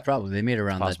 rooms. Yeah, probably. They made it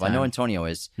around that time. I know Antonio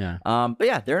is. Yeah. But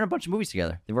yeah, they're in a bunch of movies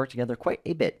together. They work together quite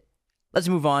a bit. Let's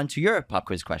move on to your pop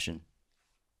quiz question.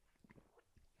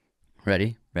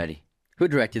 Ready? Ready. Who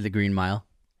directed The Green Mile?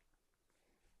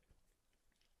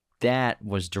 that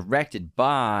was directed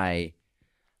by,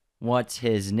 what's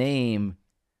his name?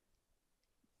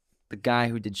 The guy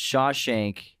who did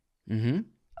Shawshank. Mm-hmm.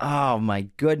 Oh, my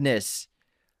goodness.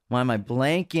 Why am I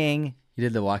blanking? He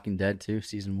did The Walking Dead, too,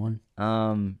 season 1.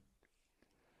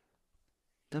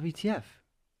 WTF.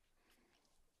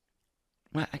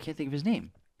 What? I can't think of his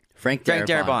name. Frank Darabont.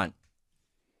 Darabont.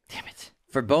 Damn it.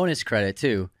 For bonus credit,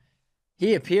 too,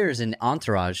 he appears in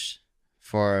Entourage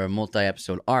for a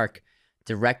multi-episode arc,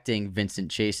 directing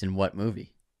Vincent Chase in what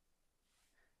movie?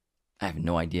 I have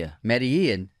no idea.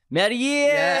 Medellin.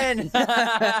 Medellin!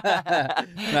 Yeah.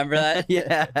 Remember that?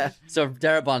 Yeah. So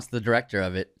Darabont's the director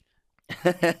of it.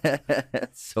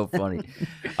 That's so funny.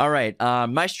 All right.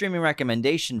 My streaming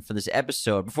recommendation for this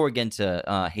episode, before we get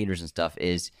into haters and stuff,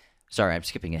 is... Sorry, I'm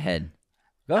skipping ahead.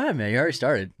 Go ahead, man. You already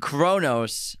started.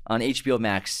 Kronos on HBO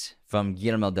Max from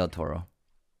Guillermo del Toro.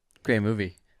 Great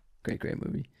movie. Great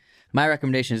movie. My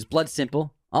recommendation is Blood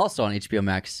Simple, also on HBO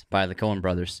Max by the Coen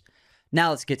brothers.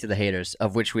 Now let's get to the haters,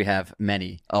 of which we have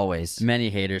many. Always. Many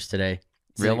haters today.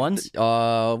 Real ones?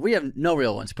 We have no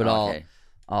real ones, but Okay.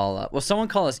 well, someone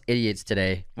called us idiots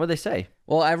today. What'd they say?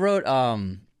 Well, I wrote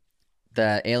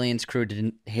the Aliens crew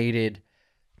hated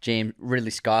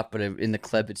Ridley Scott, but in the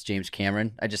clip it's James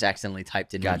Cameron. I just accidentally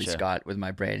typed in Ridley Gotcha. Scott with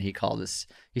my brain. He called us.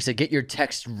 He said, "Get your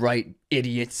text right,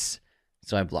 idiots."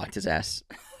 So I blocked his ass.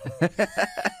 All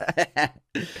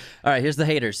right, here's the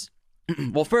haters.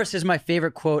 Well, first is my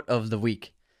favorite quote of the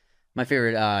week. My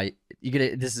favorite.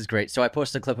 This is great. So I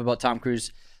posted a clip about Tom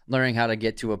Cruise learning how to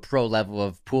get to a pro level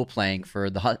of pool playing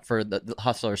for the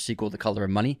Hustler sequel, The Color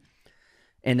of Money.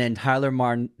 And then Tyler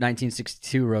Martin,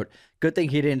 1962, wrote, "Good thing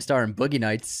he didn't star in Boogie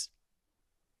Nights."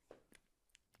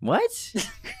 What?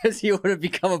 Because he would have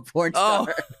become a porn Oh.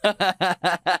 star.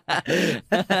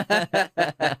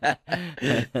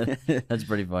 That's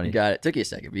pretty funny. You got it. Took you a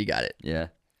second, but you got it. Yeah.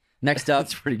 Next up,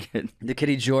 That's pretty good. the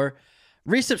Kitty Jor.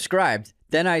 Resubscribed.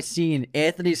 Then I seen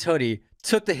Anthony's hoodie.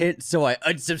 Took the hint, so I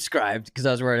unsubscribed because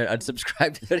I was wearing an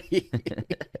unsubscribed hoodie.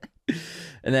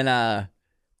 And then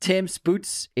Tim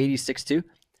Spoots, 86.2.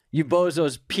 You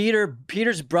bozos,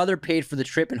 Peter's brother paid for the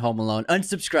trip in Home Alone.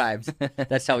 Unsubscribed.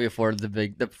 That's how we afforded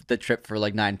the trip for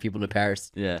like 9 people to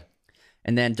Paris. Yeah.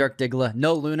 And then Dirk Diggler,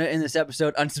 no Luna in this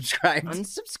episode. Unsubscribed.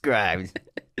 Unsubscribed.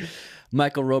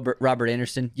 Michael Robert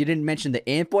Anderson, you didn't mention the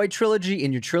Ant Boy trilogy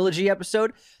in your trilogy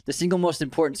episode. The single most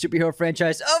important superhero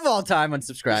franchise of all time.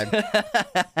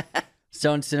 Unsubscribed.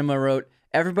 Stone Cinema wrote,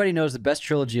 everybody knows the best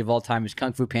trilogy of all time is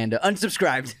Kung Fu Panda.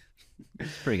 Unsubscribed.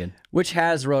 Pretty good. Which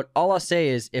has wrote, all I'll say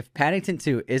is if Paddington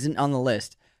 2 isn't on the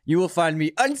list, you will find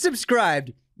me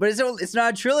unsubscribed. But it's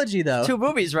not a trilogy, though. 2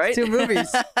 movies, right? 2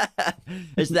 movies.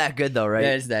 It's that good, though, right?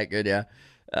 Yeah, it's that good, yeah.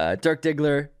 Dirk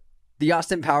Diggler, the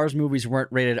Austin Powers movies weren't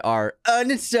rated R.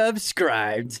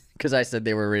 Unsubscribed. Because I said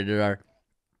they were rated R.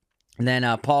 And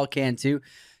then Paul Cantu,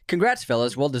 congrats,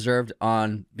 fellas. Well deserved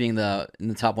on being in the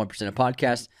top 1% of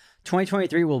podcasts.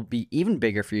 2023 will be even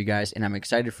bigger for you guys, and I'm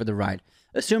excited for the ride.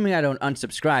 Assuming I don't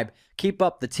unsubscribe, keep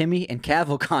up the Timmy and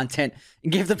Cavill content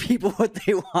and give the people what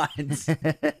they want.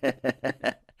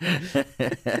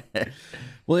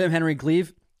 William Henry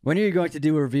Cleve, when are you going to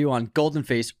do a review on Golden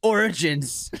Face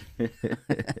Origins?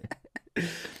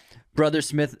 Brother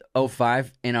Smith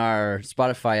 05 in our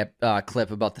Spotify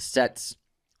clip about the sets.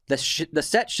 The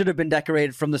set should have been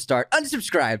decorated from the start.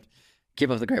 Unsubscribed. Keep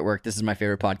up the great work. This is my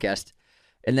favorite podcast.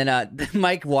 And then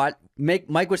Mike Watt.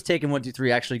 Mike was taking 1, 2,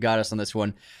 3. Actually got us on this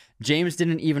one. James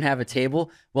didn't even have a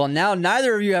table. Well, now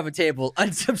neither of you have a table.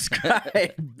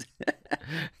 Unsubscribed.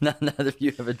 Neither of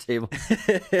you have a table.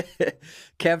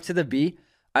 Kev to the B.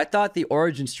 I thought the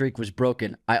origin streak was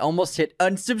broken. I almost hit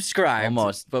unsubscribe.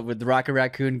 Almost. But with the Rocket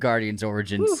Raccoon Guardians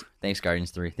Origins. Woo. Thanks, Guardians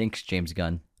 3. Thanks, James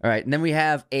Gunn. All right. And then we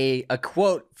have a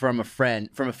quote from a fan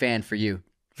for you.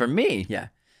 For me? Yeah.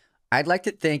 I'd like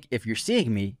to think if you're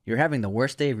seeing me, you're having the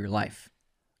worst day of your life.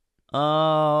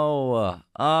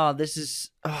 This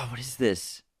is... Oh, what is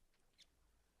this?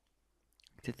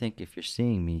 To think if you're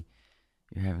seeing me,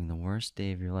 you're having the worst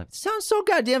day of your life. It sounds so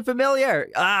goddamn familiar.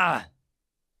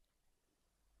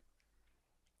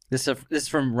 This is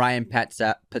from Ryan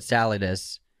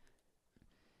Patsalides.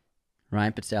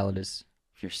 Ryan Patsalides.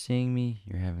 If you're seeing me,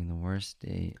 you're having the worst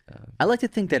day of... I like to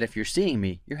think that if you're seeing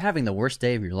me, you're having the worst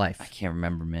day of your life. I can't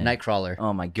remember, man. Nightcrawler.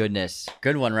 Oh, my goodness.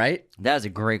 Good one, right? That is a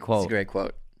great quote. It's a great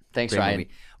quote. Thanks, Great Ryan. movie.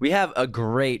 We have a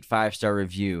great 5-star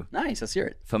review Nice. Let's hear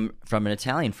it. from an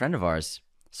Italian friend of ours.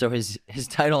 So his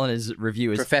title and his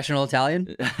review is... Professional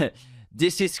Italian?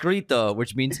 disiscrito,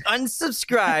 which means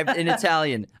unsubscribed in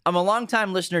Italian. I'm a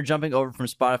longtime listener jumping over from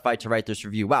Spotify to write this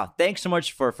review. Wow, thanks so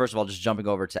much for, first of all, just jumping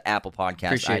over to Apple Podcasts,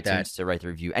 Appreciate iTunes to write the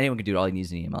review. Anyone can do it. All you need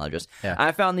is an email address. Yeah.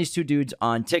 I found these two dudes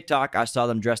on TikTok. I saw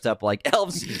them dressed up like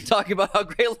elves talking about how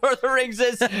great Lord of the Rings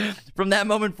is. From that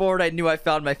moment forward, I knew I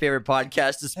found my favorite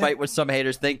podcast, despite what some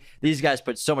haters think. These guys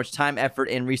put so much time, effort,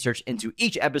 and research into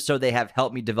each episode. They have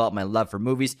helped me develop my love for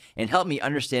movies and helped me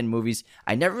understand movies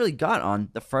I never really got on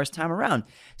the first time around.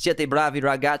 Siete bravi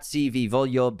ragazzi, vi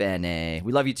voglio bene.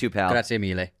 We love you too, pal. Grazie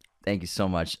mille. Thank you so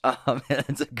much. Oh, man,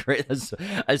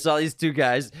 I saw these two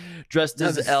guys dressed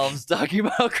as elves talking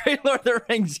about how great Lord of the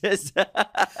Rings is.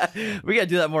 We got to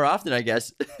do that more often, I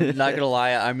guess. Not going to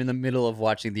lie, I'm in the middle of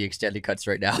watching the extended cuts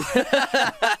right now.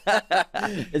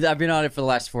 I've been on it for the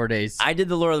last 4 days. I did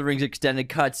the Lord of the Rings extended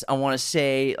cuts, I want to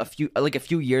say a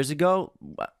few years ago.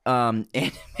 And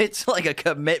it's like a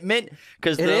commitment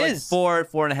because they're like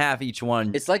 4.5 each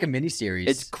one. It's like a miniseries.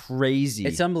 It's crazy.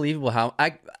 It's unbelievable how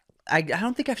I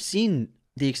don't think I've seen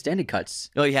the extended cuts.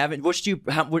 Oh, you haven't?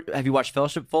 Have you watched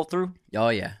Fellowship full through? Oh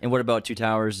yeah. And what about Two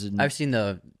Towers? I've seen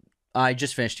I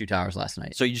just finished Two Towers last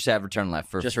night. So you just have Return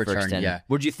left for extended. Yeah.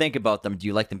 What did you think about them? Do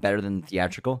you like them better than the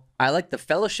theatrical? I like the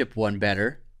Fellowship one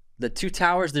better. The Two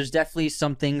Towers, there's definitely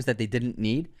some things that they didn't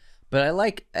need, but I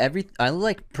like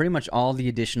pretty much all the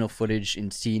additional footage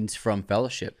and scenes from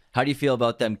Fellowship. How do you feel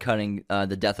about them cutting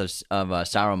the death of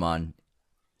Saruman?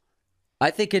 I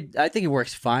think it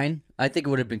works fine. I think it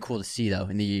would have been cool to see though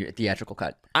in the theatrical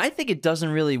cut. I think it doesn't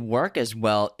really work as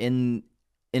well in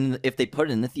if they put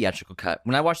it in the theatrical cut.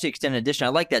 When I watched the extended edition, I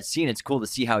like that scene. It's cool to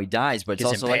see how he dies, but it's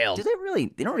also like,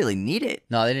 they don't really need it.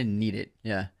 No, they didn't need it.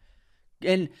 Yeah,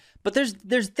 but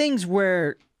there's things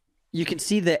where you can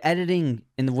see the editing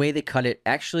and the way they cut it.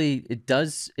 Actually, it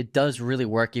does really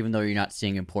work, even though you're not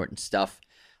seeing important stuff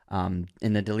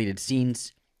in the deleted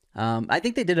scenes. I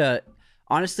think they did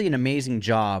honestly an amazing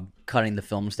job cutting the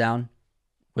films down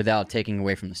without taking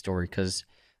away from the story, because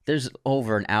there's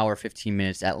over an hour, 15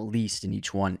 minutes at least in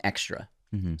each one extra.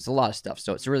 Mm-hmm. It's a lot of stuff.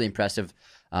 So it's really impressive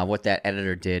what that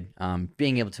editor did,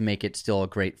 being able to make it still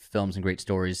great films and great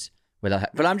stories.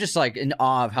 But I'm just like in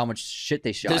awe of how much shit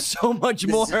they shot. There's so much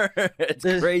more. It's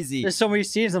crazy. There's so many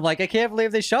scenes. I'm like, I can't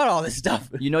believe they shot all this stuff.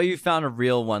 You know, you found a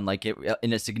real one, like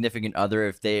in a significant other,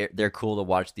 if they're cool to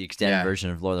watch the extended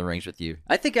version of Lord of the Rings with you.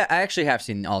 I think I actually have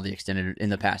seen all the extended in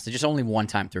the past. It's just only one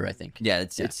time through, I think. Yeah,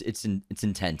 it's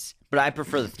intense. But I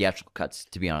prefer the theatrical cuts,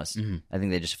 to be honest. Mm-hmm. I think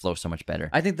they just flow so much better.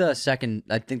 I think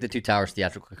the Two Towers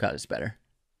theatrical cut is better.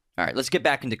 All right, let's get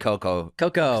back into Coco.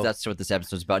 Coco. That's what this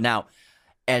episode's about. Now,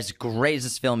 as great as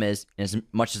this film is, and as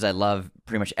much as I love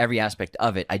pretty much every aspect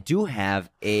of it, I do have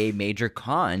a major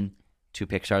con to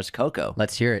Pixar's Coco.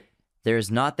 Let's hear it. There is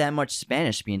not that much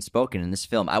Spanish being spoken in this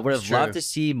film. I would have loved to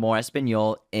see more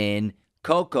Espanol in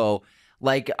Coco.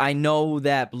 Like, I know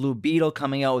that Blue Beetle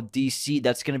coming out with DC,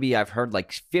 that's going to be, I've heard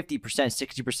like 50%,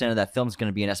 60% of that film is going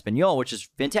to be in Espanol, which is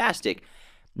fantastic.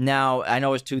 Now, I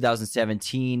know it's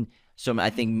 2017, so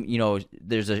I think,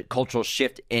 there's a cultural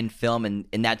shift in film,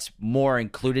 and that's more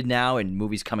included now in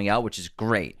movies coming out, which is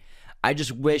great. I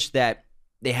just wish that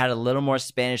they had a little more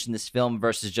Spanish in this film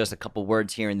versus just a couple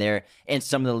words here and there and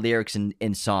some of the lyrics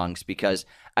in songs, because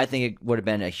I think it would have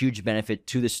been a huge benefit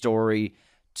to the story,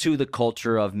 to the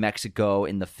culture of Mexico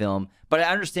in the film. But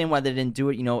I understand why they didn't do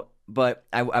it, but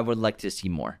I would like to see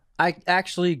more. I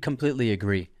actually completely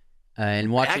agree.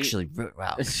 And watching... Actually,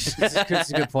 wow. It's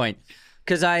a good point.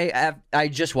 Because I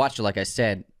just watched it, like I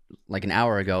said, like an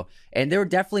hour ago, and there were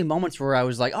definitely moments where I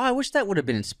was like, oh, I wish that would have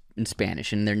been in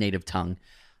Spanish, in their native tongue.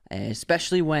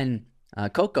 Especially when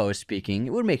Coco is speaking,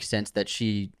 it would make sense that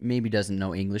she maybe doesn't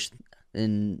know English,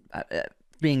 and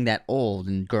being that old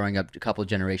and growing up a couple of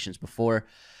generations before.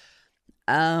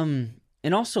 And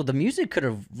also, the music could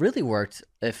have really worked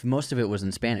if most of it was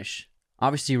in Spanish.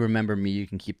 Obviously, Remember Me, you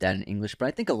can keep that in English, but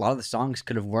I think a lot of the songs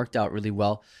could have worked out really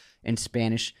well in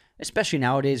Spanish, especially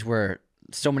nowadays where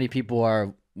so many people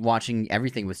are watching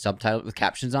everything with subtitles, with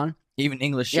captions on. Even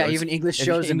English shows. Yeah, even English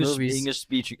shows and movies. English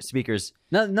speakers.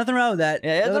 Nothing wrong with that.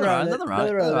 Yeah, nothing wrong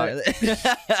with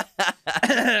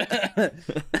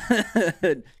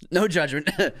that. No judgment.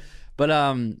 But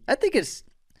I think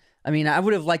I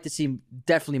would have liked to see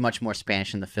definitely much more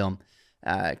Spanish in the film,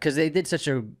 because they did such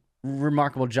a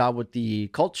remarkable job with the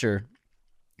culture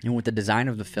and with the design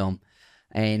of the film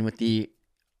and with the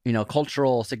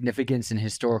cultural significance and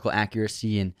historical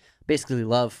accuracy and basically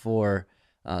love for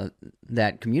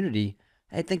that community.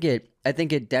 I think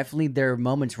it definitely, there are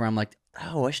moments where I'm like,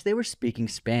 oh, I wish they were speaking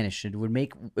Spanish. It would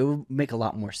make a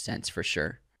lot more sense for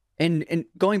sure. And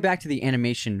going back to the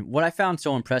animation, what I found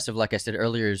so impressive, like I said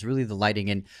earlier, is really the lighting.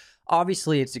 And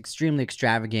obviously it's extremely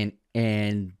extravagant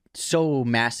and so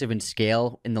massive in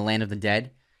scale in the Land of the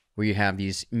Dead, where you have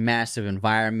these massive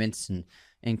environments and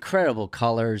incredible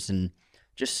colors and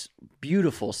just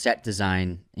beautiful set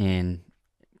design, and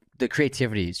the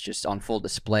creativity is just on full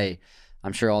display.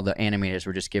 I'm sure all the animators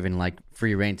were just given like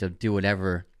free reign to do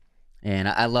whatever. And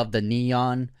I love the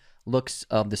neon looks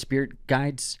of the spirit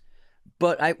guides.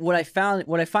 But what I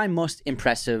find most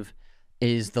impressive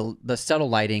is the subtle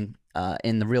lighting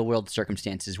in the real world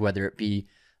circumstances, whether it be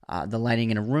the lighting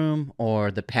in a room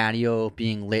or the patio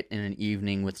being lit in an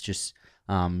evening with just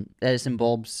Edison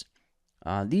bulbs.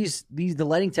 The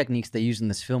lighting techniques they use in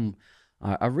this film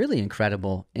are really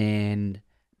incredible, and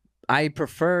I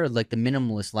prefer like the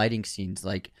minimalist lighting scenes,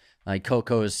 like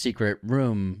Coco's secret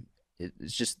room.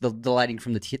 It's just the lighting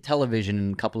from the television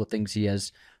and a couple of things he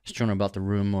has shown about the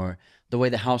room, or the way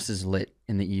the house is lit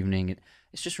in the evening.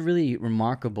 It's just really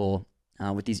remarkable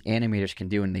what these animators can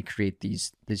do, and they create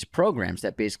these programs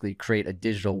that basically create a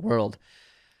digital world.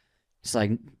 It's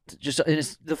like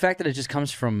it's the fact that it just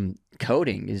comes from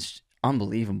coding is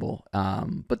unbelievable.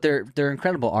 But they're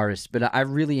incredible artists. But I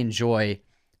really enjoy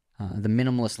the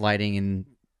minimalist lighting and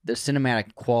the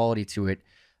cinematic quality to it,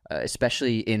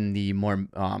 especially in the more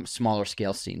smaller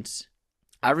scale scenes.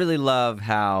 I really love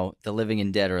how the living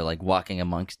and dead are like walking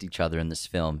amongst each other in this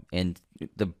film, and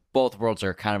both worlds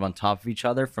are kind of on top of each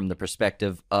other from the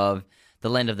perspective of the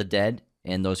land of the dead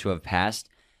and those who have passed.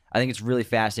 I think it's really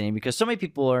fascinating because so many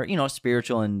people are,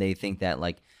 spiritual, and they think that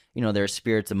like, there are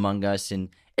spirits among us, and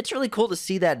it's really cool to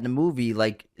see that in the movie,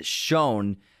 like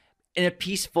shown in a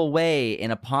peaceful way,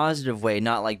 in a positive way,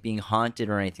 not like being haunted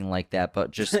or anything like that, but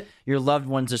just your loved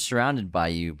ones are surrounded by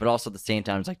you. But also at the same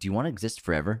time, it's like, do you want to exist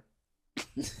forever?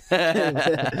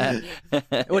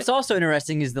 What's also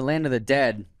interesting is the Land of the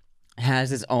Dead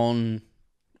has its own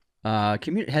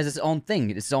community, has its own thing,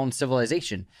 its own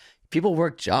civilization. People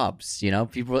work jobs,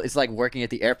 people, it's like working at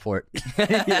the airport.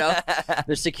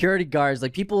 There's security guards,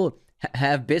 like people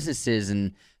have businesses,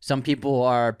 and some people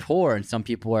are poor and some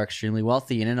people are extremely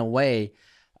wealthy, and in a way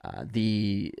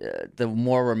the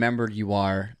more remembered you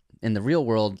are in the real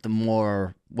world, the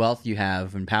more wealth you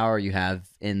have and power you have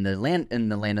in the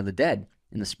land of the dead,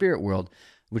 in the spirit world,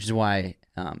 which is why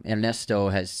Ernesto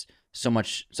has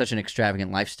such an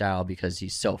extravagant lifestyle, because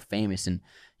he's so famous and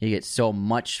he gets so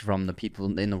much from the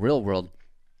people in the real world.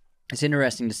 It's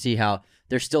interesting to see how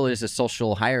there still is a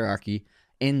social hierarchy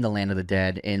in the land of the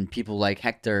dead, and people like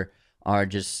Hector are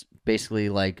just basically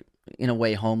like in a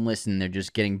way homeless, and they're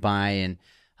just getting by, and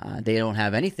they don't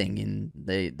have anything, and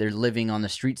they're living on the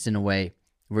streets in a way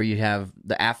where you have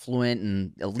the affluent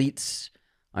and elites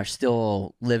are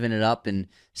still living it up, and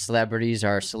celebrities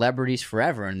are celebrities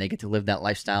forever, and they get to live that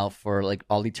lifestyle for like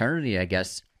all eternity, I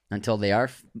guess, until they are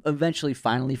eventually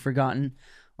finally forgotten.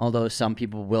 Although some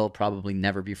people will probably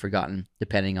never be forgotten,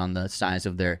 depending on the size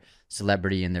of their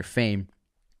celebrity and their fame.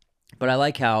 But I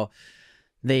like how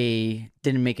they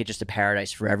didn't make it just a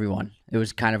paradise for everyone. It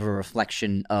was kind of a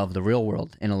reflection of the real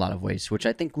world in a lot of ways, which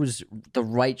I think was the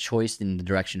right choice in the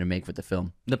direction to make with the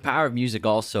film. The power of music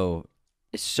also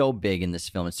is so big in this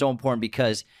film. It's so important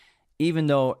because even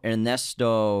though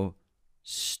Ernesto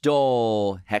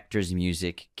stole Hector's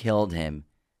music, killed him,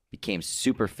 became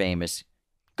super famous,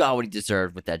 got what he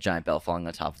deserved with that giant bell falling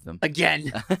on top of him.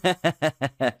 Again.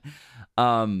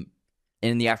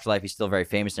 In the afterlife, he's still very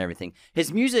famous and everything.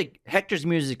 His music, Hector's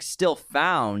music, still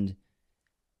found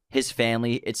his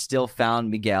family. It still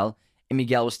found Miguel. And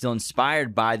Miguel was still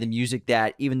inspired by the music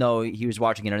that, even though he was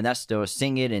watching Ernesto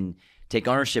sing it and take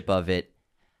ownership of it,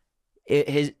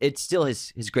 it's still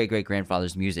his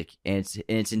great-great-grandfather's music. And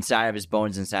it's inside of his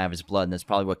bones, inside of his blood. And that's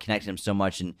probably what connected him so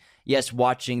much. And yes,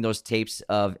 watching those tapes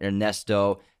of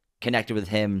Ernesto connected with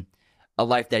him, a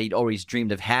life that he'd always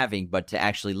dreamed of having, but to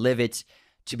actually live it,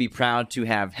 to be proud to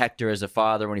have Hector as a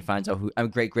father when he finds out who, I'm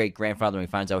great-great-grandfather when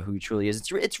he finds out who he truly is.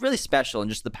 It's really special,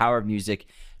 and just the power of music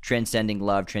transcending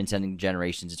love, transcending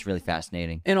generations. It's really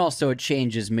fascinating. And also it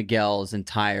changes Miguel's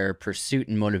entire pursuit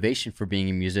and motivation for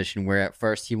being a musician, where at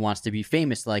first he wants to be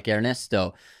famous like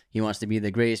Ernesto. He wants to be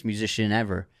the greatest musician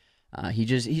ever.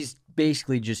 He's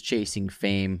basically just chasing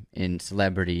fame and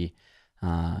celebrity.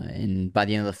 And by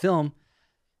the end of the film,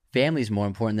 family is more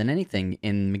important than anything.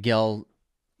 And Miguel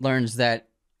learns that,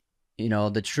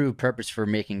 the true purpose for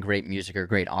making great music or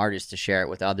great art is to share it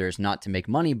with others, not to make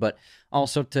money, but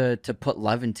also to put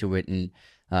love into it. And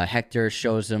Hector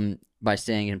shows him by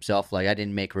saying himself, like, I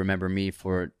didn't make Remember Me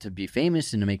to be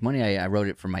famous and to make money. I wrote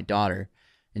it for my daughter.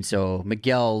 And so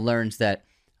Miguel learns that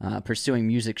pursuing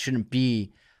music shouldn't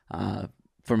be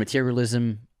for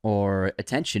materialism or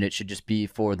attention. It should just be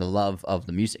for the love of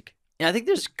the music. And I think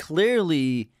there's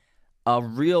clearly a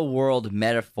real world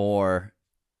metaphor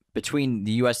between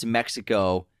the U.S. and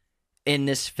Mexico in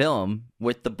this film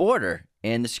with the border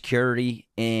and the security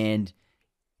and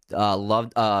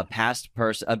loved a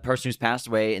person who's passed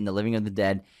away and the living of the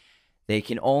dead. They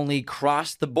can only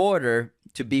cross the border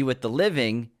to be with the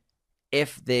living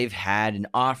if they've had an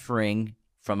offering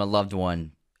from a loved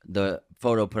one, the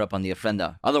photo put up on the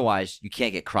ofrenda. Otherwise, you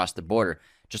can't get across the border.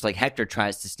 Just like Hector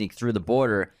tries to sneak through the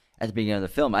border at the beginning of the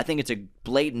film. I think it's a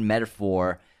blatant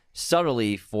metaphor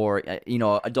subtly for,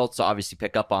 adults to obviously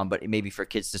pick up on, but maybe for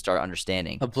kids to start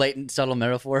understanding. A blatant, subtle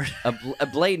metaphor. A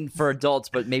blatant for adults,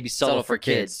 but maybe subtle for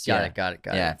kids. Got it.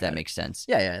 Yeah, if that makes sense.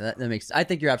 Yeah, that makes sense. I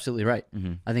think you're absolutely right.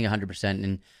 Mm-hmm. I think 100%.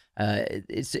 And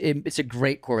it's a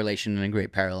great correlation and a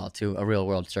great parallel to a real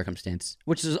world circumstance,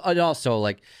 which is also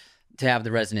like to have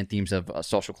the resonant themes of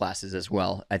social classes as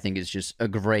well. I think is just a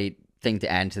great thing to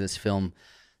add to this film,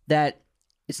 that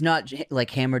it's not like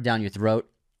hammered down your throat,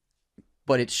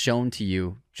 but it's shown to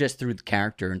you just through the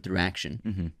character and through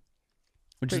action,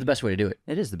 which is the best way to do it.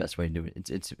 It is the best way to do it.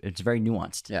 It's very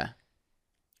nuanced. Yeah,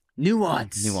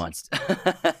 nuanced.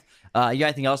 You got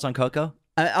anything else on Coco?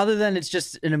 Other than it's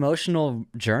just an emotional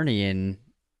journey, and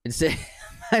it's.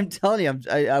 I'm telling you,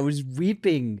 I was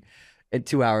weeping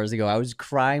 2 hours ago. I was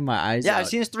crying my eyes out. I've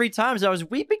seen this 3 times. I was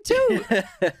weeping too.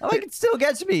 Like, it still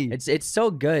gets me. It's so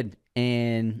good,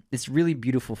 and it's really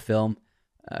beautiful film.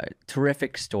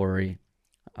 Terrific story,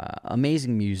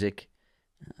 amazing music,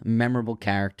 memorable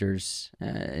characters,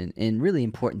 and really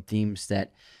important themes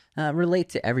that relate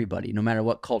to everybody. No matter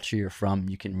what culture you're from,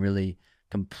 you can really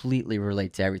completely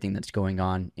relate to everything that's going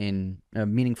on in a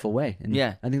meaningful way. And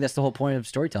I think that's the whole point of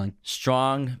storytelling.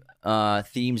 Strong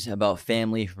themes about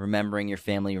family, remembering your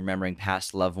family, remembering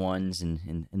past loved ones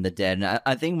and the dead. And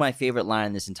I think my favorite line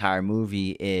in this entire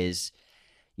movie is,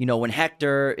 when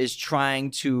Hector is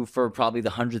trying to, for probably the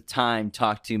 100th time,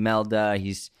 talk to Imelda.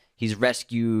 He's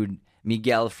rescued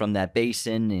Miguel from that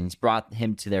basin, and he's brought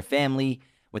him to their family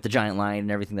with the giant lion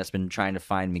and everything that's been trying to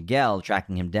find Miguel,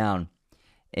 tracking him down.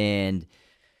 And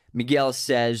Miguel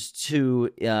says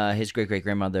to his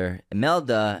great-great-grandmother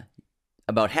Imelda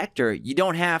about Hector, you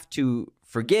don't have to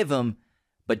forgive him,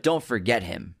 but don't forget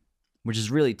him, which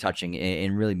is really touching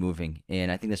and really moving.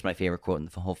 And I think that's my favorite quote in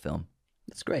the whole film.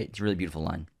 It's great. It's a really beautiful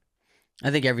line. I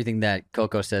think everything that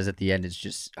Coco says at the end is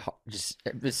just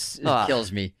it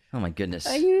kills me. Oh my goodness!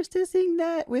 I used to sing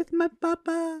that with my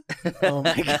papa. Oh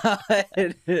my god,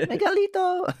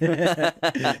 Miguelito.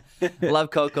 Love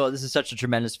Coco. This is such a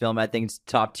tremendous film. I think it's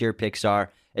top tier Pixar.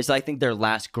 It's, I think, their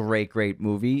last great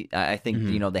movie. I think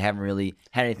they haven't really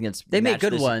had anything that's they made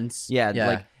good this. ones. Yeah,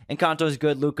 like Encanto's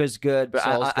good, Luca's good, but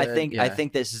I good,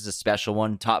 think this is a special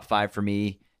one. Top 5 for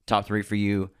me, top 3 for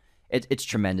you. It's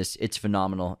tremendous. It's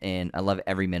phenomenal, and I love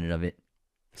every minute of it.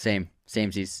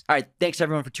 Samesies. All right, thanks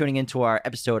everyone for tuning in to our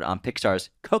episode on Pixar's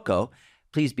Coco.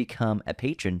 Please become a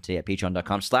patron today at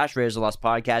patreon.com/Raiders of the Lost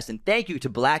Podcast. And thank you to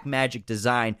Blackmagic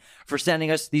Design for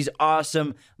sending us these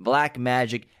awesome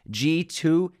Blackmagic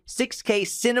G2 6K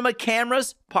cinema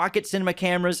cameras, pocket cinema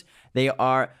cameras. They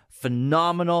are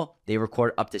phenomenal. They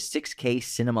record up to 6K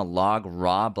cinema log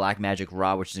raw, Blackmagic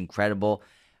raw, which is incredible.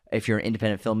 If you're an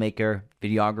independent filmmaker,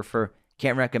 videographer,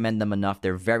 can't recommend them enough.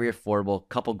 They're very affordable,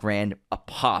 couple grand a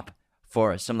pop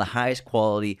for some of the highest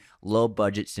quality,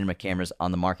 low-budget cinema cameras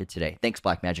on the market today. Thanks,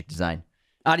 Blackmagic Design.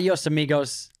 Adios,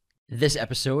 amigos. This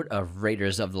episode of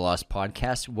Raiders of the Lost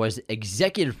Podcast was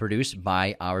executive produced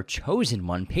by our chosen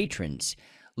one patrons: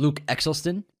 Luke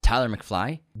Exelston, Tyler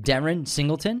McFly, Darren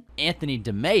Singleton, Anthony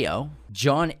DeMeo,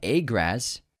 John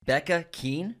Agraz, Becca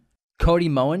Keene, Cody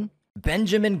Moen,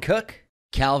 Benjamin Cook,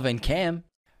 Calvin Cam.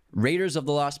 Raiders of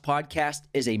the Lost Podcast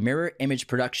is a mirror image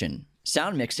production.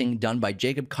 Sound mixing done by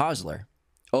Jacob Kozler.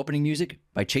 Opening music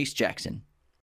by Chase Jackson.